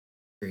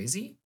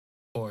crazy?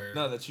 Or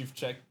no, that you've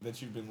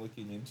been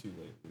looking into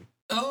lately?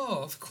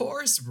 Oh, of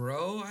course,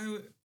 bro.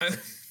 I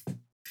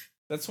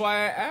That's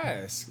why I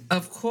ask.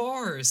 Of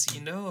course,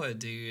 you know it,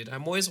 dude.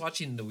 I'm always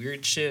watching the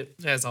weird shit,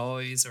 as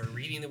always, or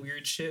reading the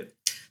weird shit.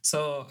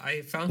 So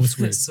I found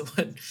this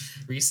one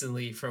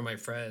recently from my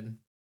friend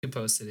who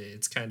posted it.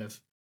 It's kind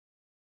of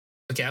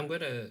okay. I'm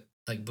gonna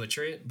like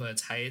butcher it, but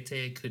it's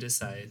Hayate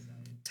Kudasai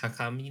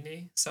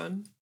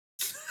Takamine-san.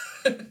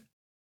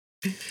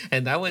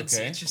 And that one's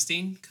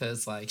interesting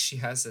because like she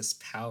has this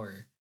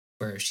power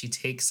where she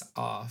takes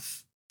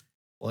off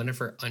one of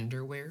her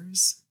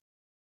underwears.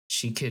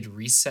 She could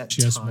reset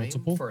time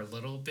for a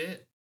little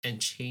bit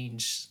and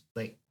change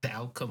like the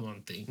outcome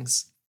on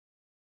things.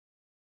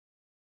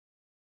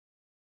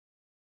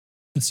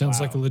 It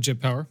sounds like a legit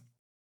power.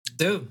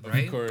 Dude,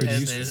 right? Of course.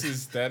 And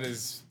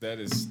that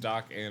is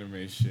stock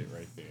anime shit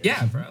right there.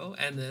 Yeah, bro.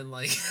 And then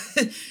like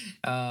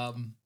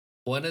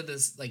one of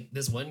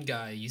this one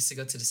guy used to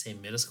go to the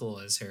same middle school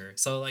as her.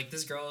 So like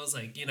this girl is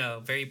like, you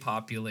know, very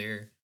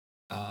popular.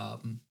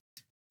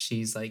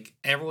 She's like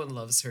everyone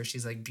loves her.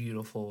 She's like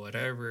beautiful,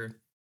 whatever.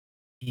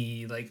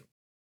 He like,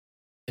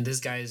 and this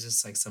guy is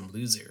just like some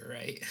loser,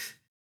 right?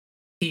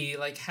 He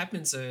like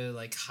happens to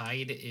like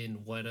hide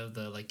in one of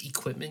the like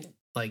equipment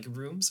like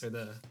rooms or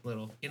the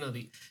little, you know,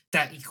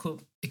 that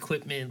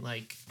equipment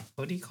like,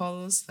 what do you call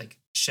those? Like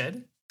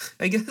shed,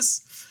 I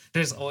guess.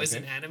 There's always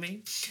an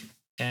anime,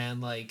 and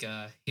like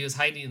he was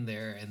hiding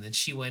there, and then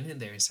she went in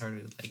there and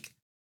started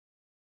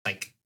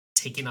like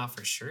taking off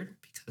her shirt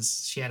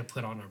because she had to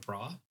put on her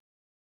bra,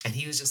 and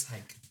he was just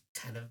like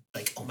kind of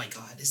like, oh my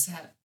god, is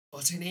that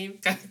what's her name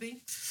kind of thing.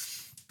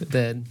 But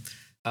then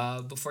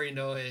before you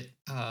know it,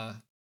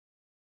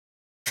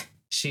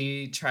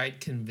 she tried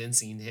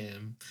convincing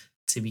him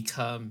to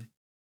become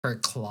her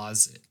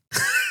closet.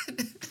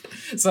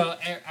 So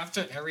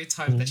after every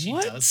time that she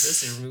does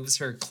this, it removes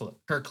her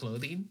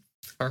clothing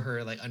or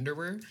her like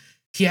underwear.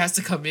 He has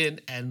to come in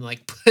and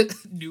like put a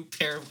new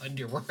pair of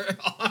underwear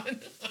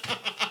on.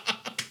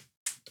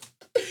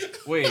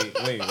 Wait.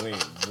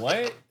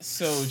 What?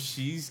 So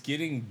she's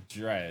getting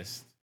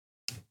dressed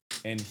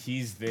and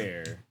he's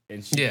there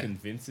and she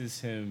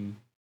convinces him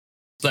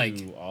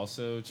to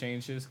also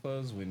change his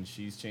clothes when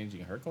she's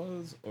changing her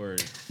clothes, or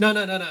no.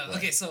 What?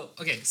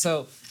 Okay,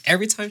 so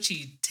every time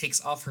she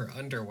takes off her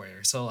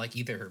underwear, so like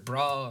either her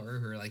bra or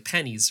her like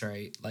panties,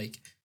 right? Like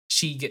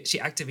she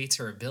activates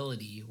her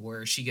ability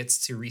where she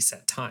gets to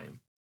reset time.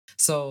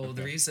 So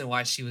the reason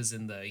why she was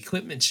in the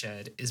equipment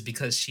shed is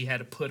because she had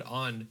to put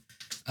on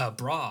a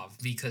bra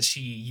because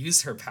she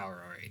used her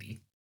power already.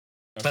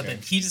 Okay. But then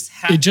he just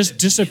it just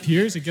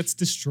disappears. It gets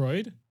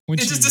destroyed.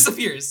 Just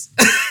disappears.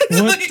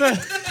 What the?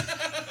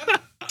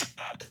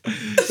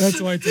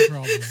 That's why it's a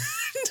problem.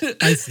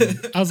 I see.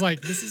 I was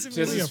like, this isn't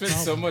really a problem. She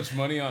spent so much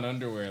money on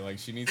underwear. Like,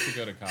 she needs to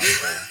go to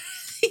Costco.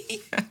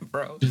 Yeah,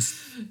 bro.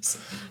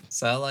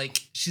 So,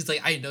 like, she's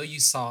like, I know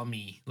you saw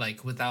me,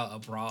 like, without a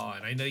bra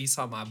on. I know you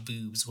saw my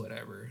boobs,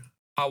 whatever.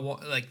 I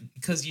want, like,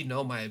 because you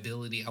know my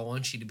ability, I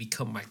want you to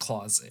become my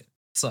closet.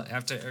 So,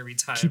 after every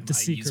time I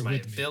use my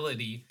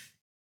ability,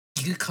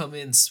 you could come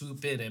in,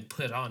 swoop in, and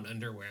put on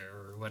underwear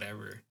or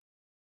whatever.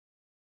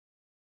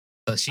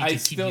 So she can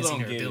keep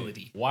using her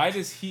ability.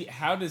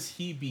 How does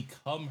he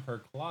become her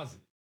closet?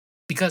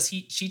 Because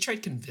she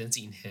tried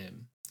convincing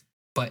him,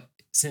 but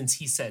since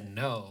he said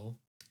no,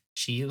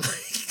 she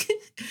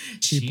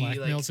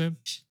blackmails him.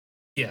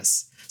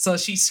 Yes. So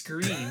she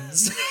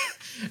screams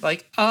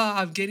like,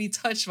 I'm getting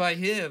touched by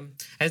him.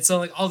 And so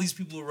like all these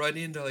people run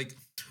in, they're like,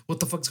 what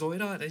the fuck's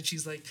going on? And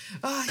she's like,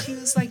 he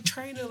was like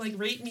trying to like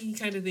rape me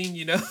kind of thing,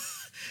 you know?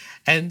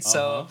 And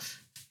so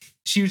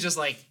she was just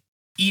like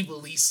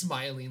evilly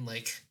smiling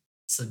like,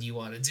 so do you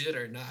want to do it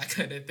or not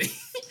kind of thing.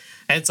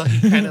 And so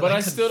he kind of But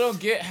I still don't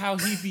get how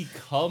he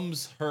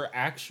becomes her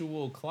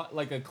actual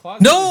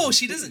closet. No,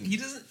 she doesn't. He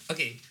doesn't.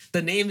 Okay,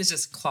 the name is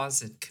just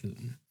Closet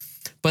Coon.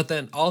 But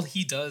then all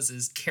he does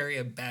is carry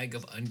a bag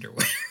of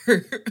underwear.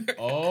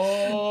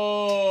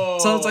 So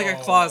it's like a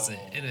closet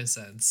in a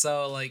sense.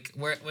 So like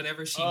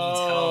whenever she needs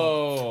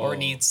help or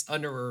needs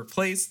underwear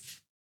replaced,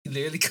 he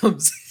literally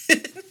comes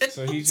in.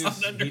 So he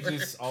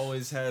just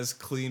always has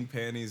clean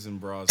panties and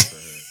bras for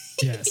her.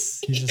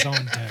 Yes, he's just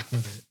on deck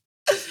with it.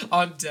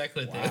 On deck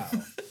with it.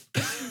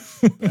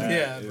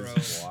 Yeah, bro.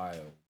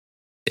 Wild.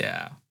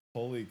 Yeah.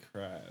 Holy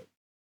crap.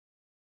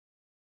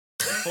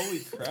 Holy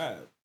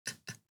crap.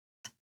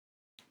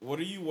 What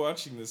are you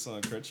watching this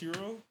on?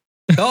 Crunchyroll?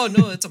 Oh,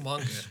 no, it's a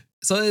manga.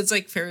 So it's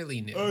like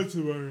fairly new. Oh, it's a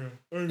manga.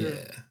 Okay.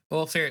 Yeah.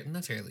 Well,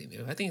 not fairly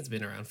new. I think it's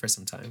been around for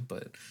some time,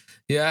 but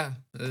yeah,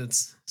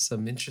 it's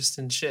some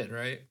interesting shit,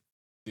 right?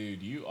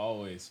 Dude, you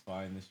always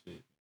find the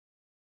shit.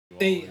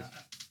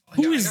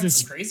 Who is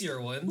this?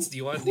 Crazier ones. Do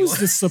you want? Who's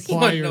the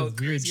supplier of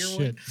weird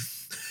shit?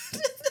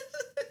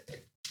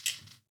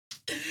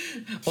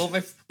 Well,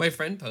 my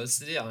friend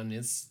posted it on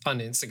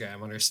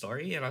Instagram on her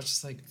story, and I was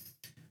just like,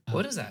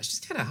 "What is that? She's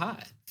kind of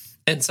hot."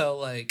 And so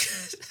like,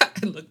 I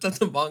looked at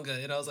the manga,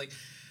 and I was like,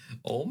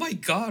 "Oh my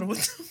god, what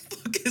the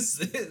fuck is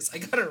this? I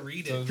gotta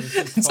read it." So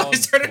this is so called I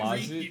started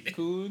Closet reading it.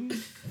 Coon?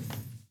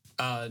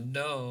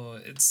 No,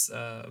 it's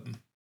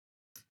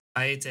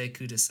Aete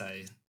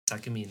Kudasai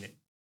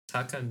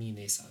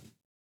Takamine-san.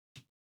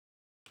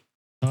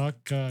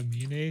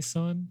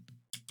 Takamine-san?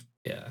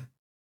 Yeah.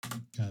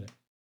 Got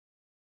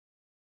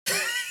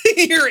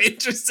it. You're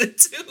interested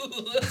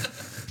too.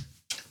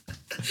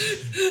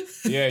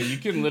 Yeah, you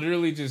can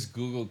literally just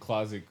Google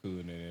Closet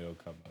Coon and it'll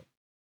come up.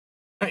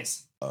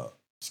 Nice.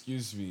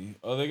 Excuse me.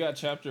 Oh, they got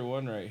chapter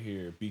 1 right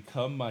here.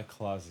 Become my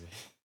closet.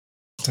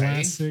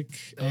 Classic.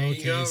 There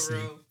you go,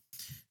 bro.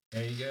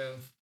 There you go.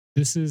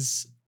 This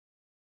is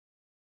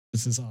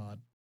odd.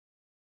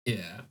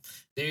 Yeah,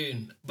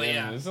 dude. But Man,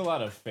 yeah, there's a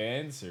lot of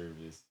fan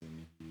service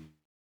in here.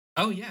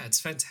 Oh yeah, it's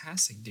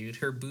fantastic, dude.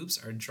 Her boobs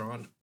are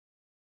drawn.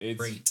 It's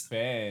great.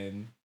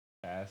 Fantastic.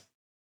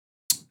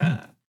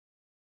 Yeah,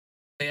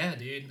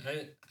 dude.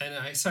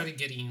 I started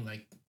getting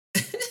like,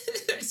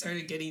 I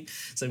started getting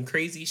some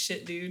crazy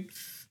shit, dude.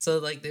 So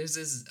like, there's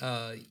this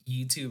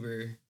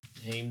YouTuber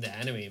named the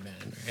Anime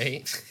Man,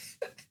 right?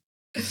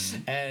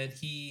 And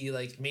he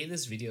like made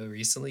this video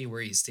recently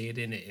where he stayed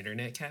in an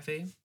internet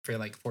cafe for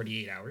like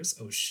 48 hours.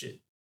 Oh shit.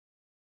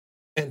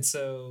 And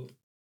so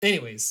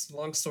anyways,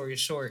 long story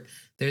short,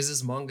 there's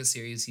this manga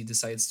series he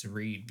decides to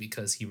read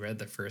because he read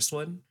the first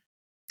one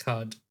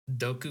called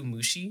Doku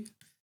Mushi.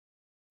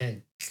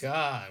 And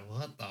God,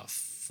 what the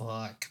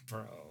fuck,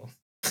 bro?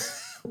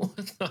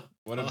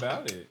 What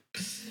about it?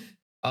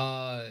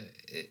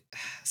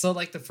 So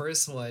like the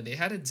first one, it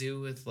had to do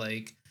with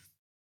like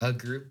a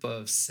group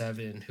of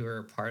 7 who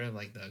are part of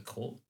like the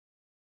occult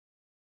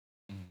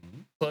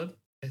club,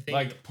 I think.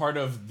 Like part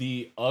of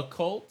the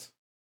occult?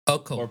 or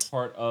Occult.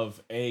 part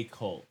of a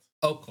cult?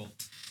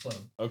 Occult club.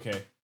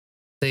 Okay.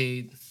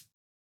 They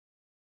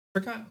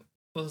forgot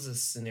what was the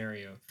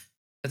scenario.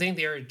 I think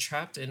they were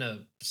trapped in a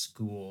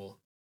school,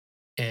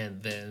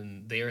 and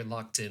then they were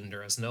locked in.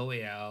 There was no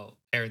way out.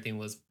 Everything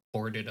was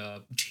boarded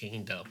up,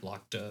 chained up,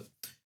 locked up.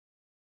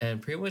 And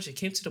pretty much it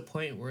came to the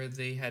point where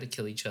they had to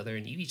kill each other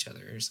and eat each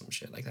other or some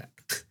shit like that.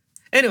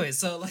 Anyway,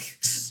 so like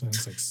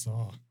Sounds like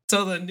Saw.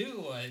 so the new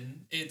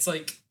one, it's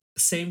like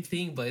same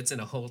thing, but it's in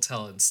a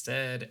hotel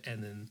instead.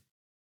 And then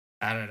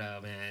I don't know,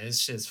 man.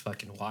 It's just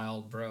fucking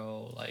wild,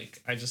 bro.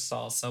 Like I just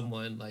saw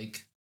someone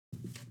like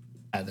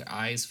had their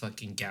eyes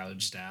fucking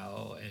gouged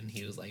out, and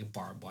he was like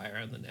barbed wire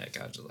on the neck.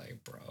 I was just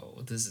like,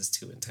 bro, this is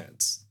too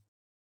intense.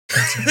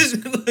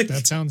 Like,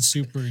 That sounds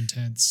super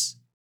intense.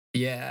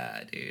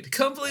 yeah, dude,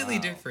 completely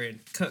Wow.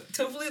 different.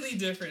 Completely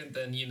different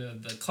than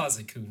the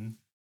Closet Coon.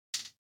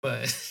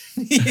 But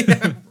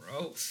yeah,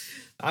 bro,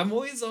 I'm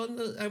always on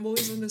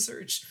the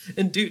search.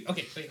 And dude,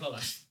 okay, wait, hold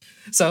on.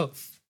 So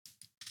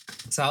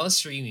I was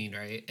streaming,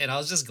 right, and I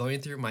was just going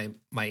through my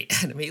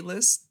anime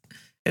list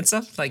and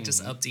stuff, like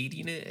just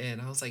updating it, and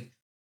I was like,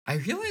 I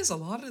realize a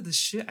lot of the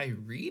shit I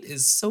read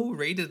is so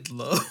rated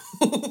low.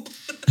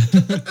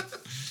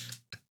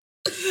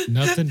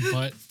 Nothing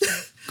but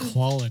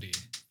quality.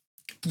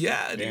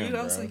 Yeah, dude. Damn,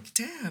 I was bro. like,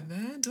 damn,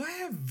 man, do I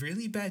have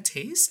really bad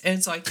taste?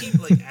 And so I keep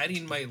like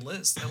adding my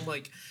list. I'm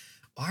like,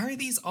 why are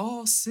these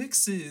all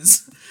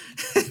 6s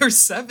or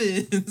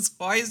 7s?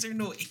 Why is there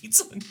no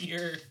 8s on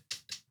here?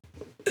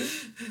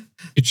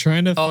 You're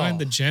trying to find Oh,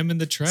 the gem in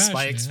the trash,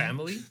 Spy X man.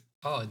 Family?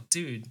 Oh,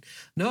 dude.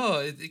 No,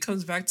 it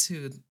comes back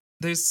to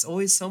there's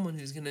always someone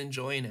who's going to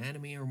enjoy an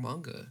anime or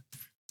manga.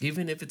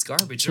 Even if it's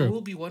garbage, True. there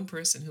will be one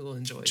person who will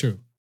enjoy it. True.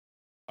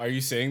 Are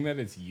you saying that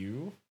it's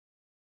you?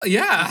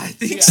 Yeah, I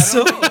think See,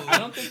 so. I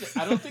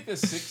don't think a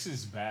 6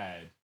 is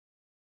bad.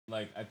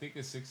 Like I think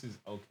a 6 is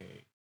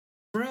okay.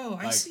 Bro,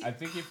 I Like see. I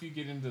think if you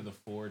get into the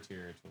 4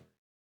 territory,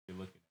 you're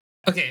looking.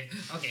 Okay,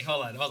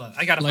 hold on.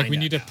 I gotta Like find we out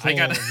need to now. pull.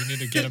 We need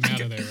to get him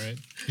out of there, right?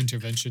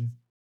 Intervention.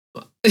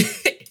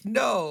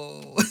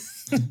 No.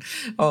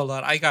 Hold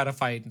on, I gotta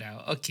find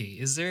out. Okay,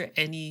 is there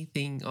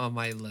anything on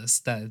my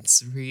list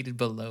that's rated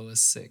below a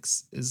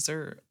 6? Is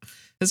there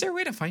a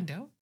way to find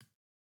out?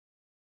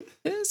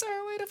 Is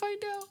there a way to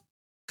find out?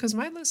 Because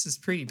my list is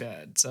pretty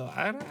bad, so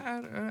I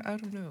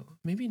don't know.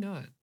 Maybe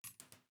not.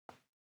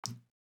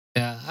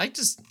 Yeah, I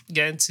just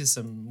get into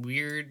some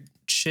weird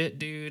shit,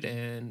 dude,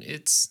 and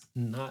it's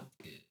not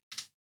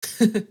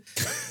good.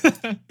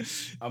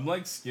 I'm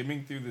like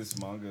skimming through this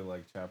manga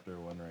like chapter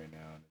 1 right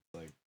now, and it's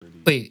like pretty.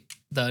 Wait,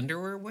 the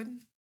underwear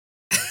one?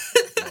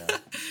 Yeah.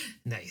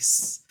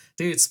 Nice.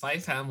 Dude, Spy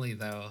Family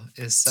though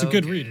is so It's a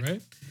good read,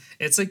 right?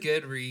 It's a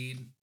good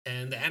read.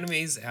 And the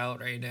anime's out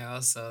right now,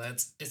 so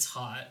it's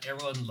hot.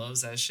 Everyone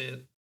loves that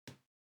shit.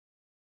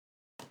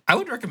 I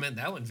would recommend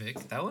that one,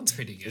 Vic. That one's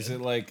pretty good. Is it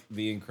like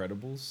The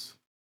Incredibles?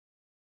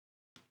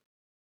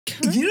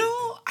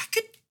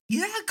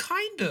 Yeah,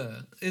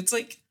 kinda. It's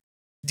like,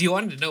 do you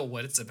want to know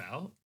what it's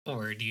about?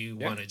 Or do you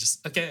Yeah. want to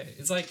just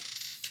it's like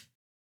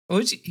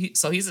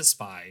so he's a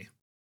spy.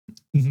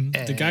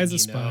 Mhm. The guy's a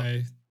And, you know,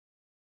 spy.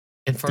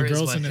 And The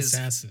girl's an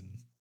assassin.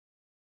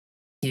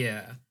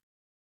 Yeah.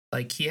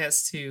 Like he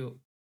has to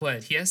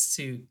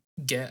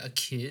get a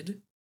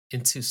kid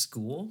into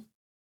school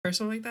or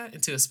something like that,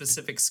 into a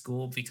specific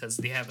school because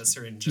they have a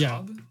certain Yeah.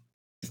 job.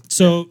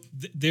 So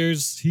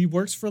he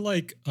works for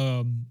like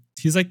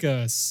he's like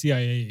a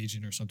CIA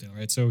agent or something,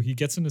 right? So he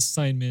gets an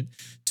assignment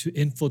to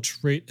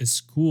infiltrate a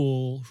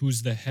school who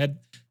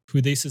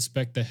they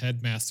suspect the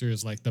headmaster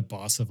is like the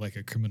boss of like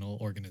a criminal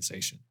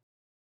organization.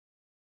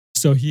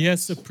 So he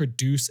has to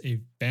produce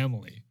a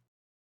family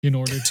in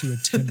order to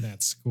attend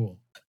that school.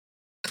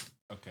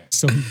 Okay.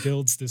 So he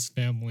builds this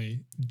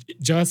family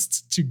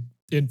just to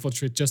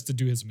infiltrate, just to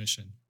do his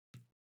mission.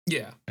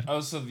 Yeah.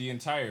 Oh, so the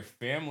entire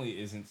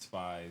family isn't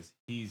spies.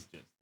 He's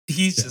just.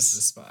 He's Yes. just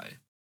a spy.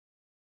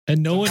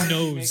 And no So one how does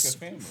he make a knows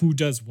family? who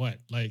does what.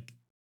 Like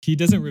he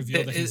doesn't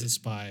reveal that he's a It-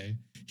 spy.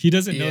 He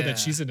doesn't know Yeah. that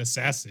she's an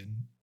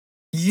assassin.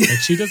 Yeah. Like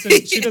she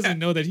doesn't Yeah. doesn't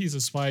know that he's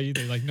a spy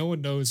either. Like no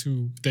one knows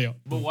who they are.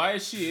 But why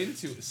is she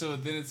into it? So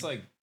then it's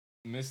like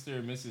Mr.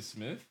 and Mrs.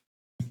 Smith?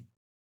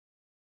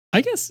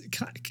 I guess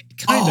kind of.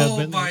 Oh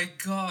But my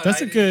like, god.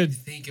 that's I a didn't good-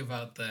 even think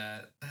about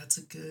that. That's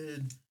a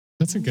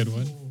good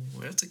one.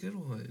 Ooh, that's a good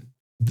one.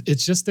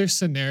 It's just their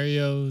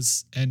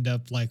scenarios end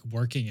up like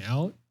working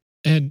out.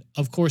 And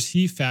of course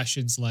he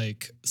fashions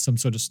like some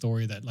sort of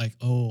story that like,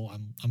 oh,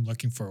 I'm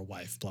looking for a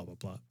wife, blah blah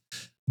blah.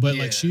 But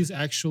Yeah. like she's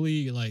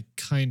actually like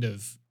kind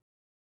of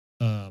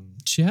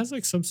she has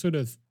like some sort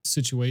of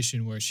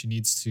situation where she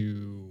needs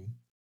to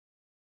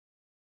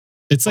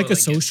it's like a Like,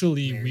 get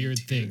socially married weird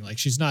to thing. it. Like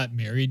she's not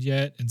married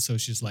yet. And so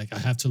she's like, I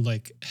have to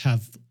like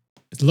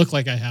look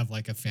like I have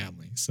like a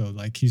family. So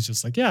like he's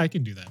just like, yeah, I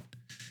can do that.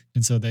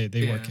 And so they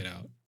work Yeah. it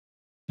out.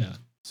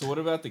 So what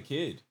about the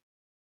kid?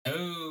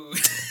 Oh.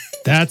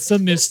 That's a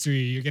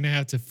mystery. You're gonna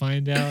have to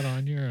find out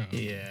on your own.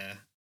 Yeah.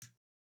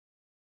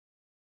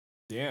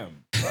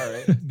 Damn. All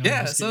right. No, I'm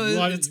Yeah, just so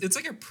kidding. it's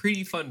like a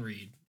pretty fun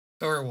read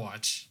or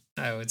watch,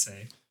 I would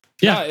say.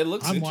 Yeah, Nah, it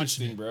looks I'm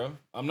watching interesting, it. bro.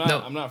 I'm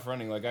not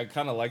fronting. Like I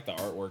kind of like the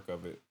artwork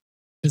of it.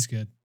 It's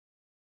good.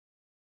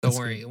 Don't It's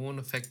worry, good. it won't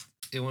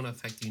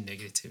affect you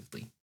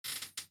negatively.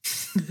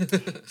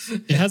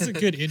 It has a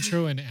good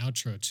intro and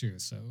outro too,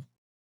 so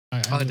I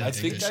Oh, really I that's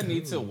dig think this I shit.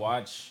 need to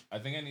watch. I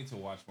think I need to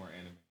watch more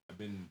anime. I've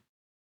been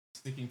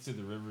sticking to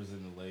the rivers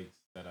and the lakes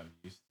that I'm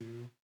used to,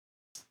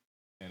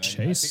 and I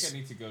think Chase. I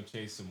need to go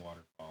chase some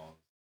waterfalls.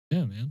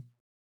 Yeah, man.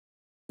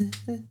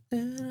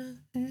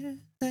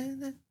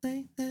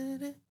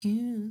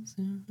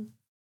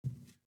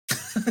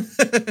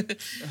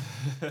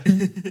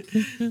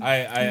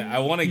 I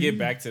want to get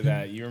back to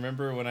that. You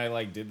remember when I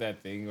like did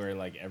that thing where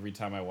like every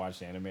time I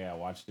watched anime, I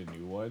watched a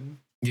new one.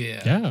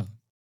 Yeah, Yeah.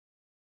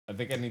 I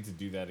think I need to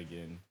do that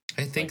again.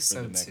 I think like, for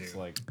so the next, too.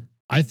 Like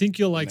I think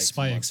you'll the like next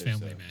Spy month X or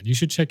Family, so. man. You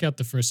should check out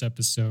the first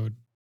episode,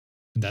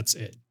 and that's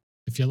it.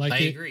 If you like I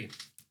it, agree.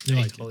 you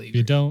I like totally it. If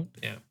you agree. don't,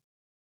 Yeah,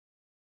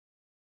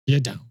 you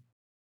don't.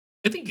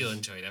 I think you'll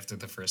enjoy it after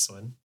the first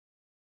one.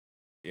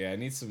 Yeah, I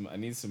need some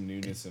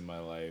newness in my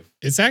life.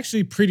 It's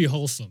actually pretty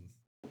wholesome.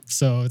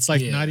 So it's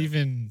like not Yeah.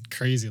 even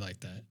crazy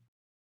like that.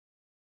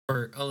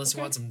 Or unless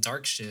you want some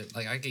dark shit,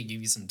 like I could give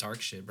you some dark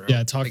shit, bro.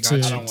 Yeah, talk I got to-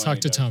 you. I don't want talk any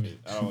to dark Tommy. shit.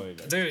 I don't want any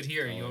dark Dude, shit.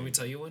 here, I don't you want me to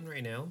tell any you one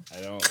right now?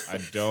 I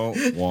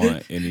don't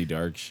want any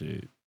dark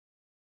shit.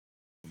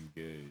 I'm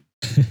good.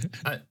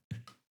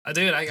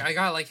 Dude, I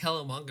got like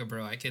hella manga,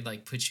 bro. I could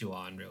like put you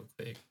on real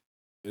quick.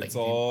 It's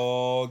Like,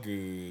 all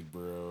good,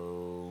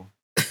 bro.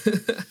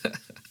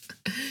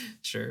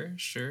 Sure.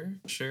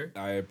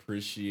 I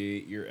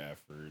appreciate your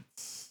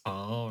efforts.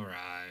 All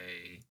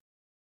right.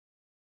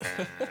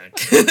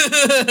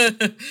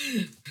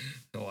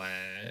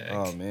 Whack.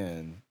 Oh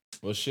man.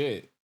 Well,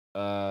 shit.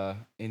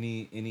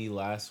 Any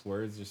last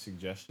words or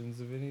suggestions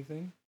of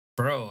anything?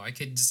 Bro, I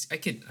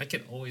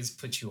could always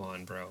put you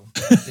on, bro,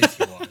 if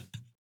you want.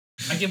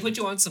 I can put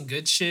you on some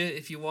good shit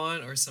if you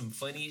want, or some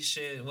funny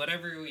shit,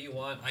 whatever you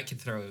want. I could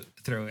throw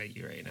at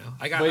you right now.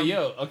 I got. But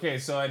yo, okay,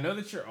 so I know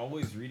that you're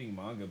always reading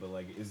manga, but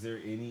like, is there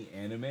any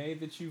anime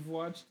that you've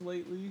watched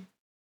lately?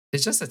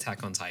 It's just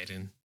Attack on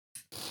Titan.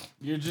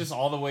 You're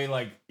all the way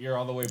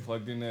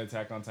plugged into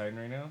Attack on Titan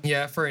right now.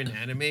 Yeah, for an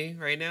anime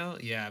right now.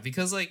 Yeah,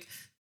 because like,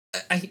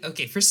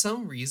 okay, for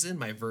some reason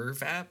my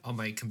Verve app on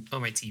my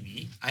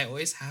TV, I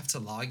always have to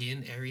log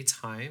in every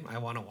time I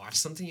want to watch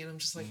something, and I'm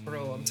just like,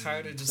 bro, I'm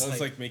tired of just So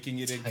it's like making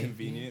it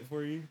inconvenient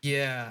for you.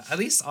 Yeah, at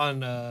least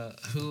on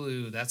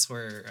Hulu, that's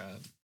where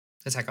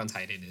Attack on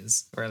Titan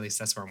is, or at least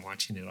that's where I'm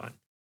watching it on.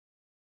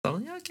 So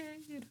I'm like, okay,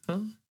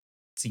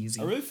 it's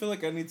easy. I really feel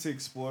like I need to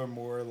explore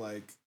more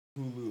like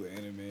Hulu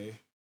anime.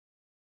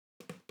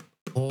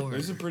 Or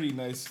There's a pretty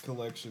nice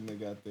collection they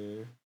got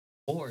there.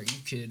 or you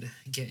could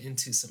get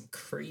into some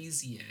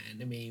crazy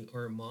anime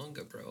or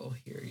manga, bro.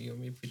 Here, you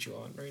want me to put you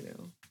on right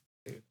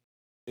now?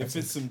 If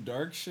it's some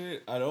dark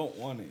shit, I don't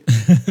want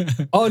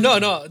it. Oh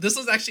no, this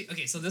was actually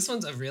okay. So this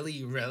one's a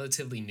really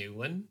relatively new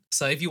one.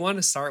 So if you want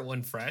to start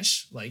one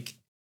fresh, like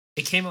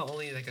it came out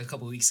only like a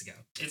couple weeks ago.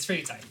 It's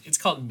pretty tight. It's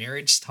called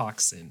Marriage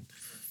Toxin.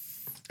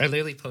 I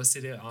literally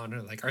posted it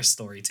on like our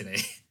story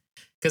today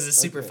because it's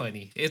super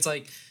funny. It's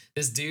like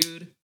this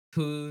dude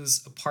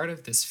who's a part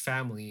of this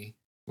family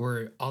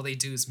where all they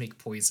do is make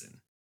poison.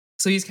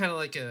 So he's kind of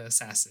like an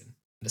assassin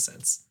in a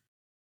sense.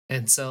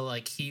 And so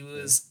like he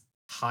was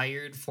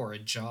hired for a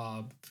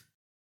job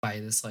by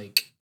this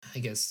like I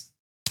guess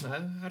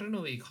I don't know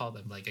what you call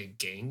them, like a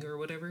gang or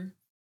whatever,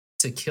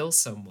 to kill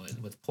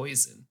someone with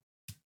poison.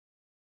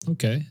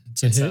 Okay,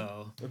 it's a hit.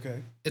 So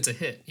Okay. it's a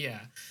hit, yeah.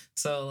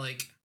 So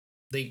like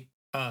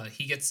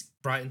he gets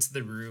brought into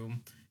the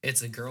room.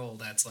 It's a girl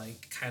that's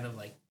like kind of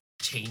like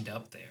chained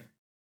up there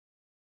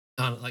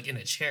on like in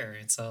a chair,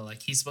 and so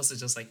like he's supposed to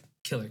just like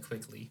kill her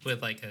quickly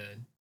with like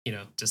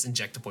just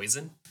inject a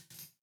poison.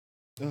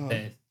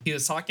 And he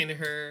was talking to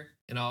her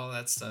and all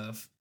that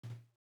stuff,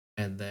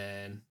 and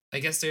then I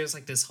guess there's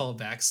like this whole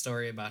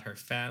backstory about her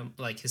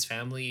his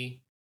family.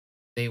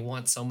 They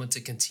want someone to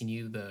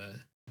continue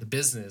the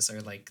business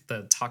or like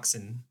the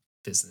toxin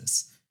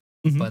business,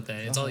 Mhm. but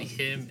then it's only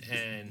him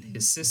and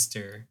his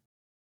sister.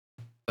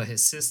 But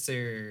his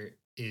sister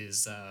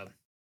is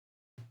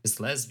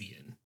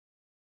lesbian,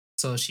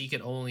 so she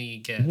can only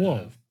get.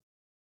 Whoa.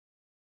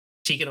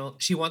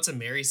 She wants to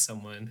marry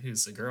someone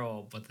who's a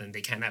girl, but then they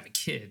can't have a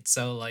kid.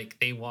 So like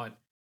they want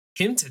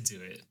him to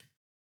do it,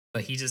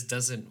 but he just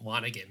doesn't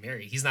want to get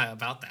married. He's not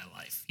about that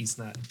life. He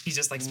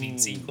just likes being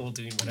single,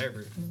 doing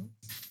whatever.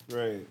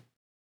 Right.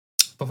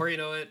 Before you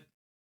know it,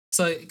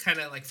 so it kind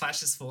of like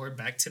flashes forward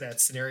back to that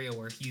scenario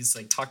where he's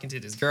like talking to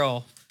this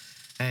girl,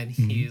 and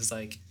he's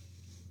like,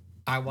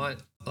 "I want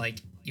like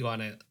you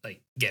want to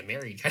like get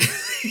married," kind of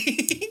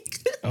thing.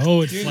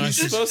 Oh, it Dude, flashes.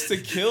 you're supposed to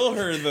kill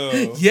her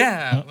though.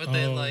 Yeah, but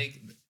then Uh-oh. like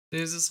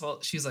there's this whole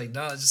she's like,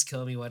 no, just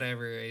kill me,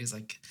 whatever. He's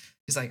like,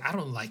 I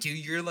don't like you.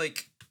 You're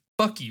like,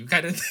 fuck you,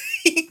 kind of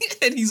thing.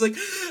 And he's like,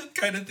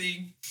 kind of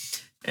thing.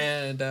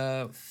 And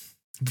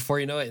before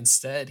you know it,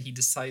 instead he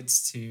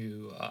decides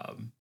to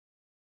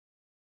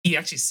he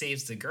actually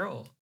saves the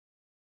girl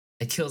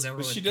and kills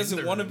everyone. But she in doesn't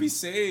the want to room. be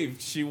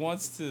saved. She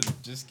wants to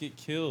just get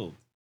killed.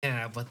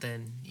 Yeah, but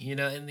then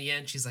in the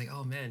end, she's like,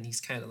 "Oh man,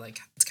 he's kind of like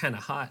it's kind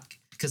of hot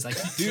because like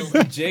he Dude,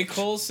 killed." J.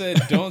 Cole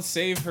said, "Don't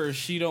save her.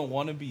 She don't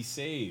want to be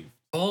saved."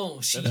 Oh,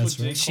 That's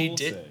what J. she Cole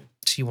did. said.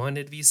 She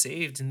wanted to be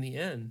saved in the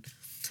end,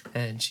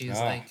 and she was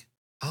Ah. like,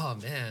 "Oh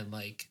man,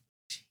 like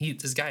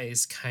this guy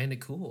is kind of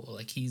cool.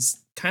 Like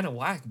he's kind of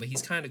whack, but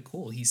he's kind of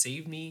cool. He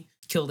saved me,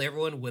 killed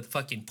everyone with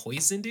fucking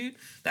poison, dude.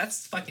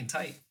 That's fucking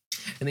tight."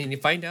 And then you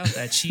find out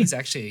that she's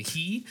actually a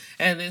he,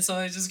 and then so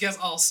it just gets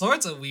all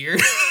sorts of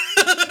weird.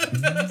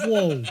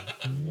 Whoa.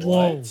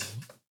 What?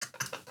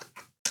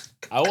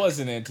 I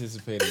wasn't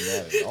anticipating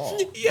that at all.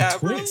 Yeah,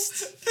 bro.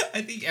 Twist.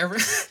 I think ever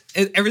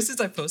since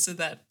I posted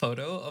that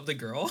photo of the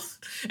girl,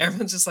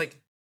 everyone's just like,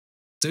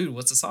 "Dude,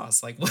 what's the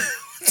sauce? Like,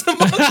 what's the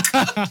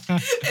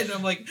monk?" And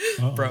I'm like,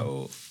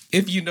 "Bro,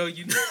 if you know,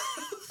 you know."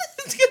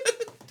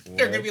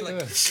 They're gonna be like,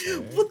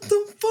 "What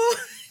the fuck?"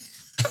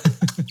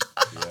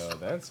 Yo,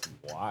 that's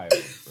wild,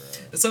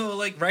 bro. So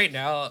like right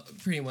now,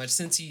 pretty much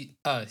since he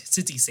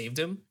saved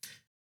him,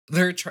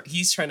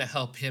 he's trying to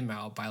help him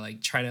out by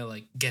like trying to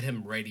like get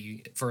him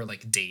ready for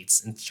like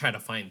dates and try to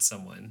find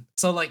someone.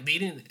 So like they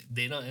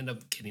don't end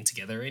up getting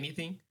together or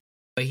anything,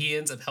 but he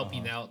ends up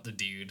helping out the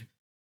dude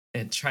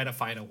and try to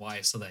find a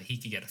wife so that he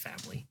could get a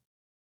family.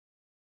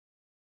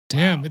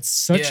 Damn, it's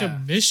such Yeah. a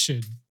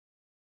mission.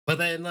 But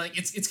then like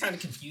it's kind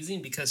of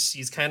confusing because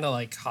she's kind of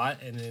like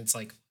hot and it's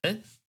like what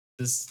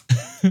this.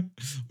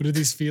 What are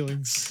these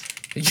feelings?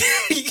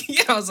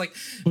 Yeah, I was like,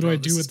 What do bro, I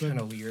do this with is them?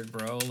 kind of weird,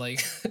 bro.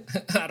 Like,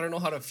 I don't know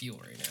how to feel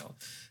right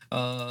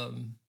now.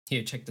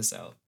 Here, check this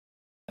out.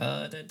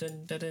 Dun,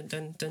 dun, dun, dun,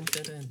 dun, dun,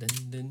 dun, dun,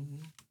 dun.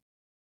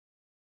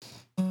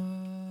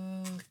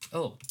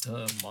 Oh,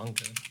 the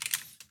manga.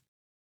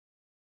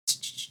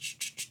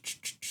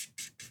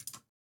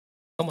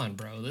 Come on,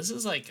 bro. This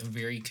is like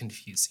very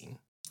confusing.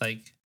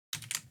 Like,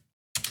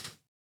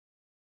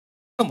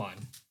 come on.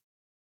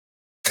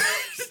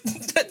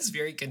 That's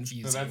very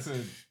confusing. So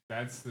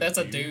that's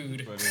a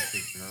dude. But it's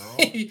a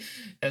girl.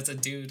 That's a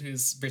dude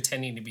who's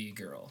pretending to be a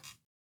girl.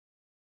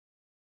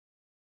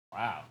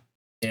 Wow.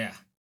 Yeah,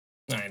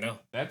 I know.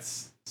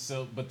 That's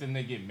so. But then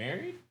they get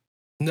married.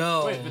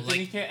 No, Wait, but then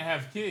he can't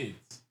have kids.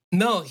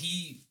 No,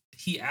 he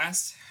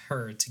asked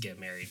her to get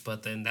married,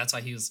 but then that's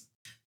why he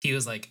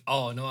was like,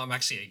 "Oh no, I'm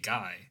actually a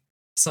guy."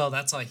 So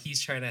that's why he's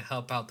trying to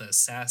help out the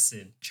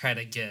assassin, try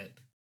to get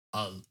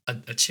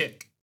a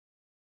chick.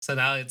 So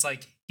now it's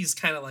like he's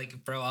kind of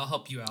like, "Bro, I'll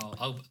help you out.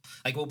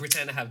 We'll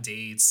pretend to have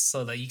dates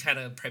so that you kind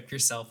of prep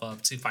yourself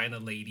up to find a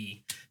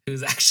lady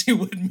who's actually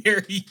would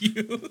marry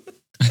you."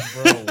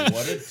 Bro,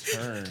 what a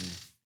turn!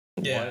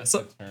 Yeah, what so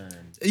a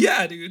turn!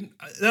 yeah, dude,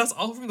 that's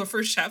all from the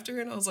first chapter,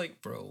 and I was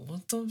like, "Bro,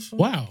 what the fuck?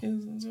 Wow.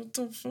 What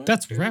the fuck?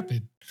 That's dude?"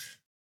 rapid.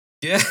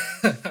 Yeah,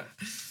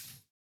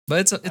 but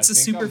it's a I think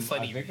super I'm-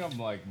 funny. I think I'm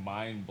like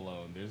mind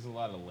blown. There's a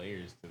lot of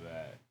layers to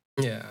that.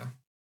 Yeah,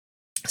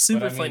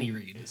 super But, I mean, funny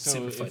read. So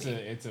Super it's funny.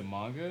 it's a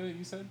manga,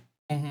 you said?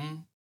 Mm-hmm.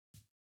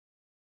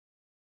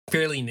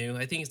 Fairly new.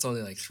 I think it's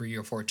only like 3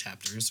 or 4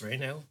 chapters right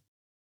now.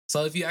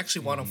 So if you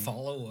actually want to Mhm.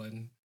 follow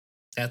one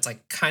that's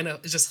like kind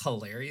of just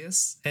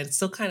hilarious and it's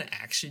still kind of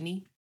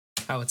actiony,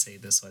 I would say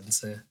this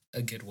one's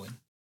a good one.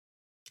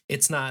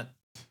 It's not,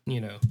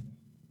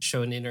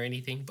 shonen or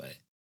anything, but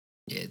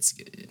yeah, it's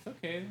good. It's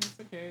okay. It's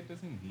okay. It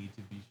doesn't need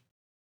to be.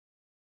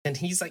 And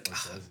he's like, Or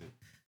does it?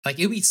 like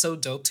it'd be so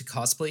dope to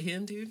cosplay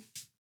him, dude.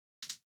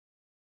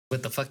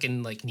 With the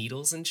fucking like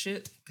needles and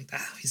shit. Like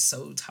that, he's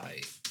so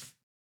tight.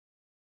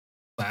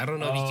 But I don't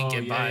know if you can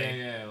get by.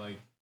 Yeah. Like,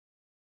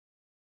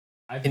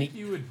 I think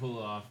you would pull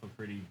off a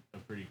pretty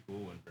cool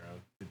one, bro.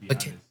 To be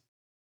honest.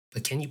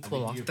 But can you I pull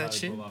think off you'd that probably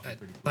shit pull off a at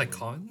pretty cool like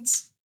one.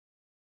 cons?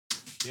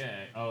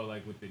 Yeah. Oh,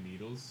 like with the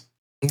needles.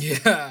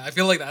 Yeah, I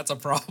feel like that's a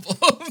problem.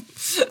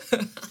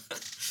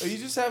 Oh, you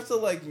just have to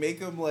like make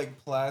them like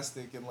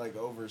plastic and like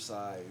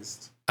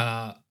oversized.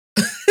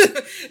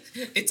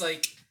 It's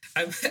like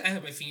I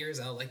have my fingers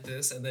out like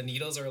this, and the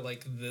needles are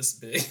like this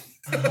big.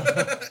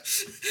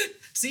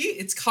 See,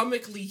 it's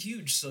comically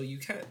huge, so you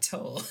can't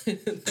tell.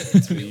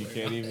 It's So real you or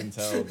can't not. even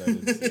tell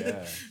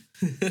that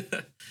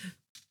it's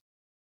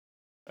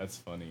That's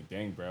funny.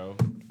 Dang, bro.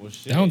 Well,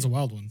 shit. That one's a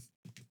wild one.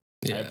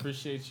 I Yeah.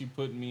 appreciate you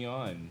putting me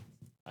on.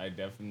 I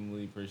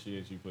definitely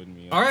appreciate you putting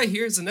me on. All right,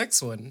 here's the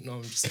next one. No,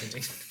 I'm just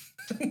kidding.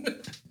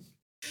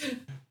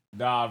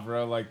 Nah,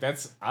 bro. Like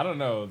that's I don't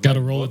know. Gotta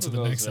like, roll both it to of the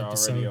those next are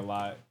already episode. a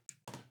lot.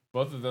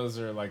 Both of those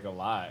are like a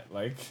lot.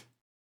 Like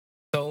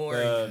Don't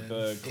worry. man.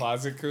 the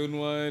Closet Coon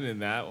one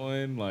and that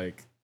one.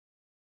 Like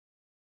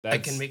I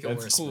can make it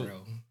that's worse, cool.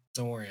 bro.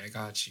 Don't worry, I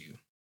got you.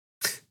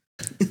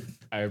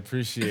 I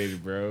appreciate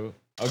it, bro.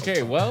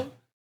 Okay, well,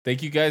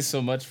 thank you guys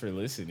so much for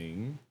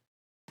listening.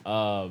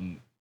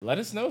 Let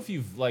us know if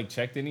you've like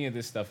checked any of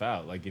this stuff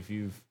out. Like if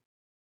you've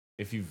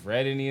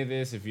read any of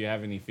this, if you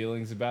have any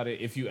feelings about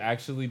it, if you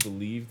actually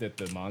believe that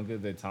the manga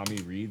that Tommy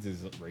reads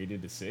is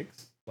rated a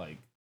 6, like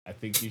I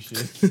think you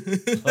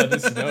should let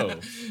us know.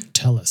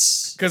 Tell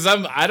us. Cause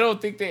I don't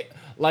think they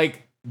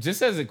like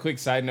just as a quick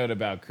side note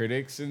about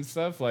critics and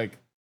stuff, like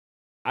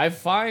I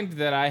find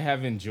that I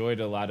have enjoyed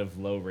a lot of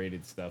low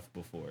rated stuff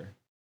before.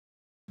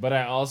 But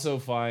I also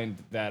find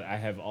that I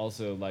have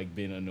also like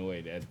been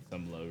annoyed at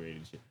some low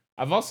rated shit.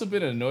 I've also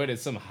been annoyed at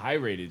some high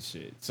rated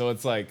shit. So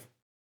it's like,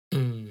 but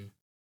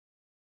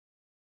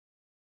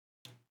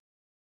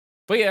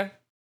yeah.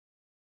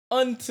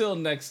 Until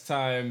next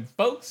time,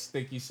 folks.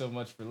 Thank you so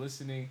much for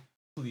listening.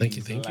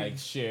 Please thank you.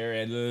 share,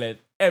 and let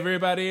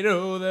everybody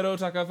know that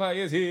Otakafai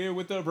is here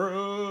with the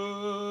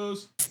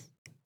bros.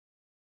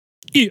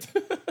 Yeah.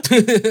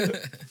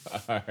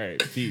 All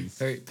right,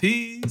 peace. All right,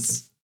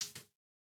 peace.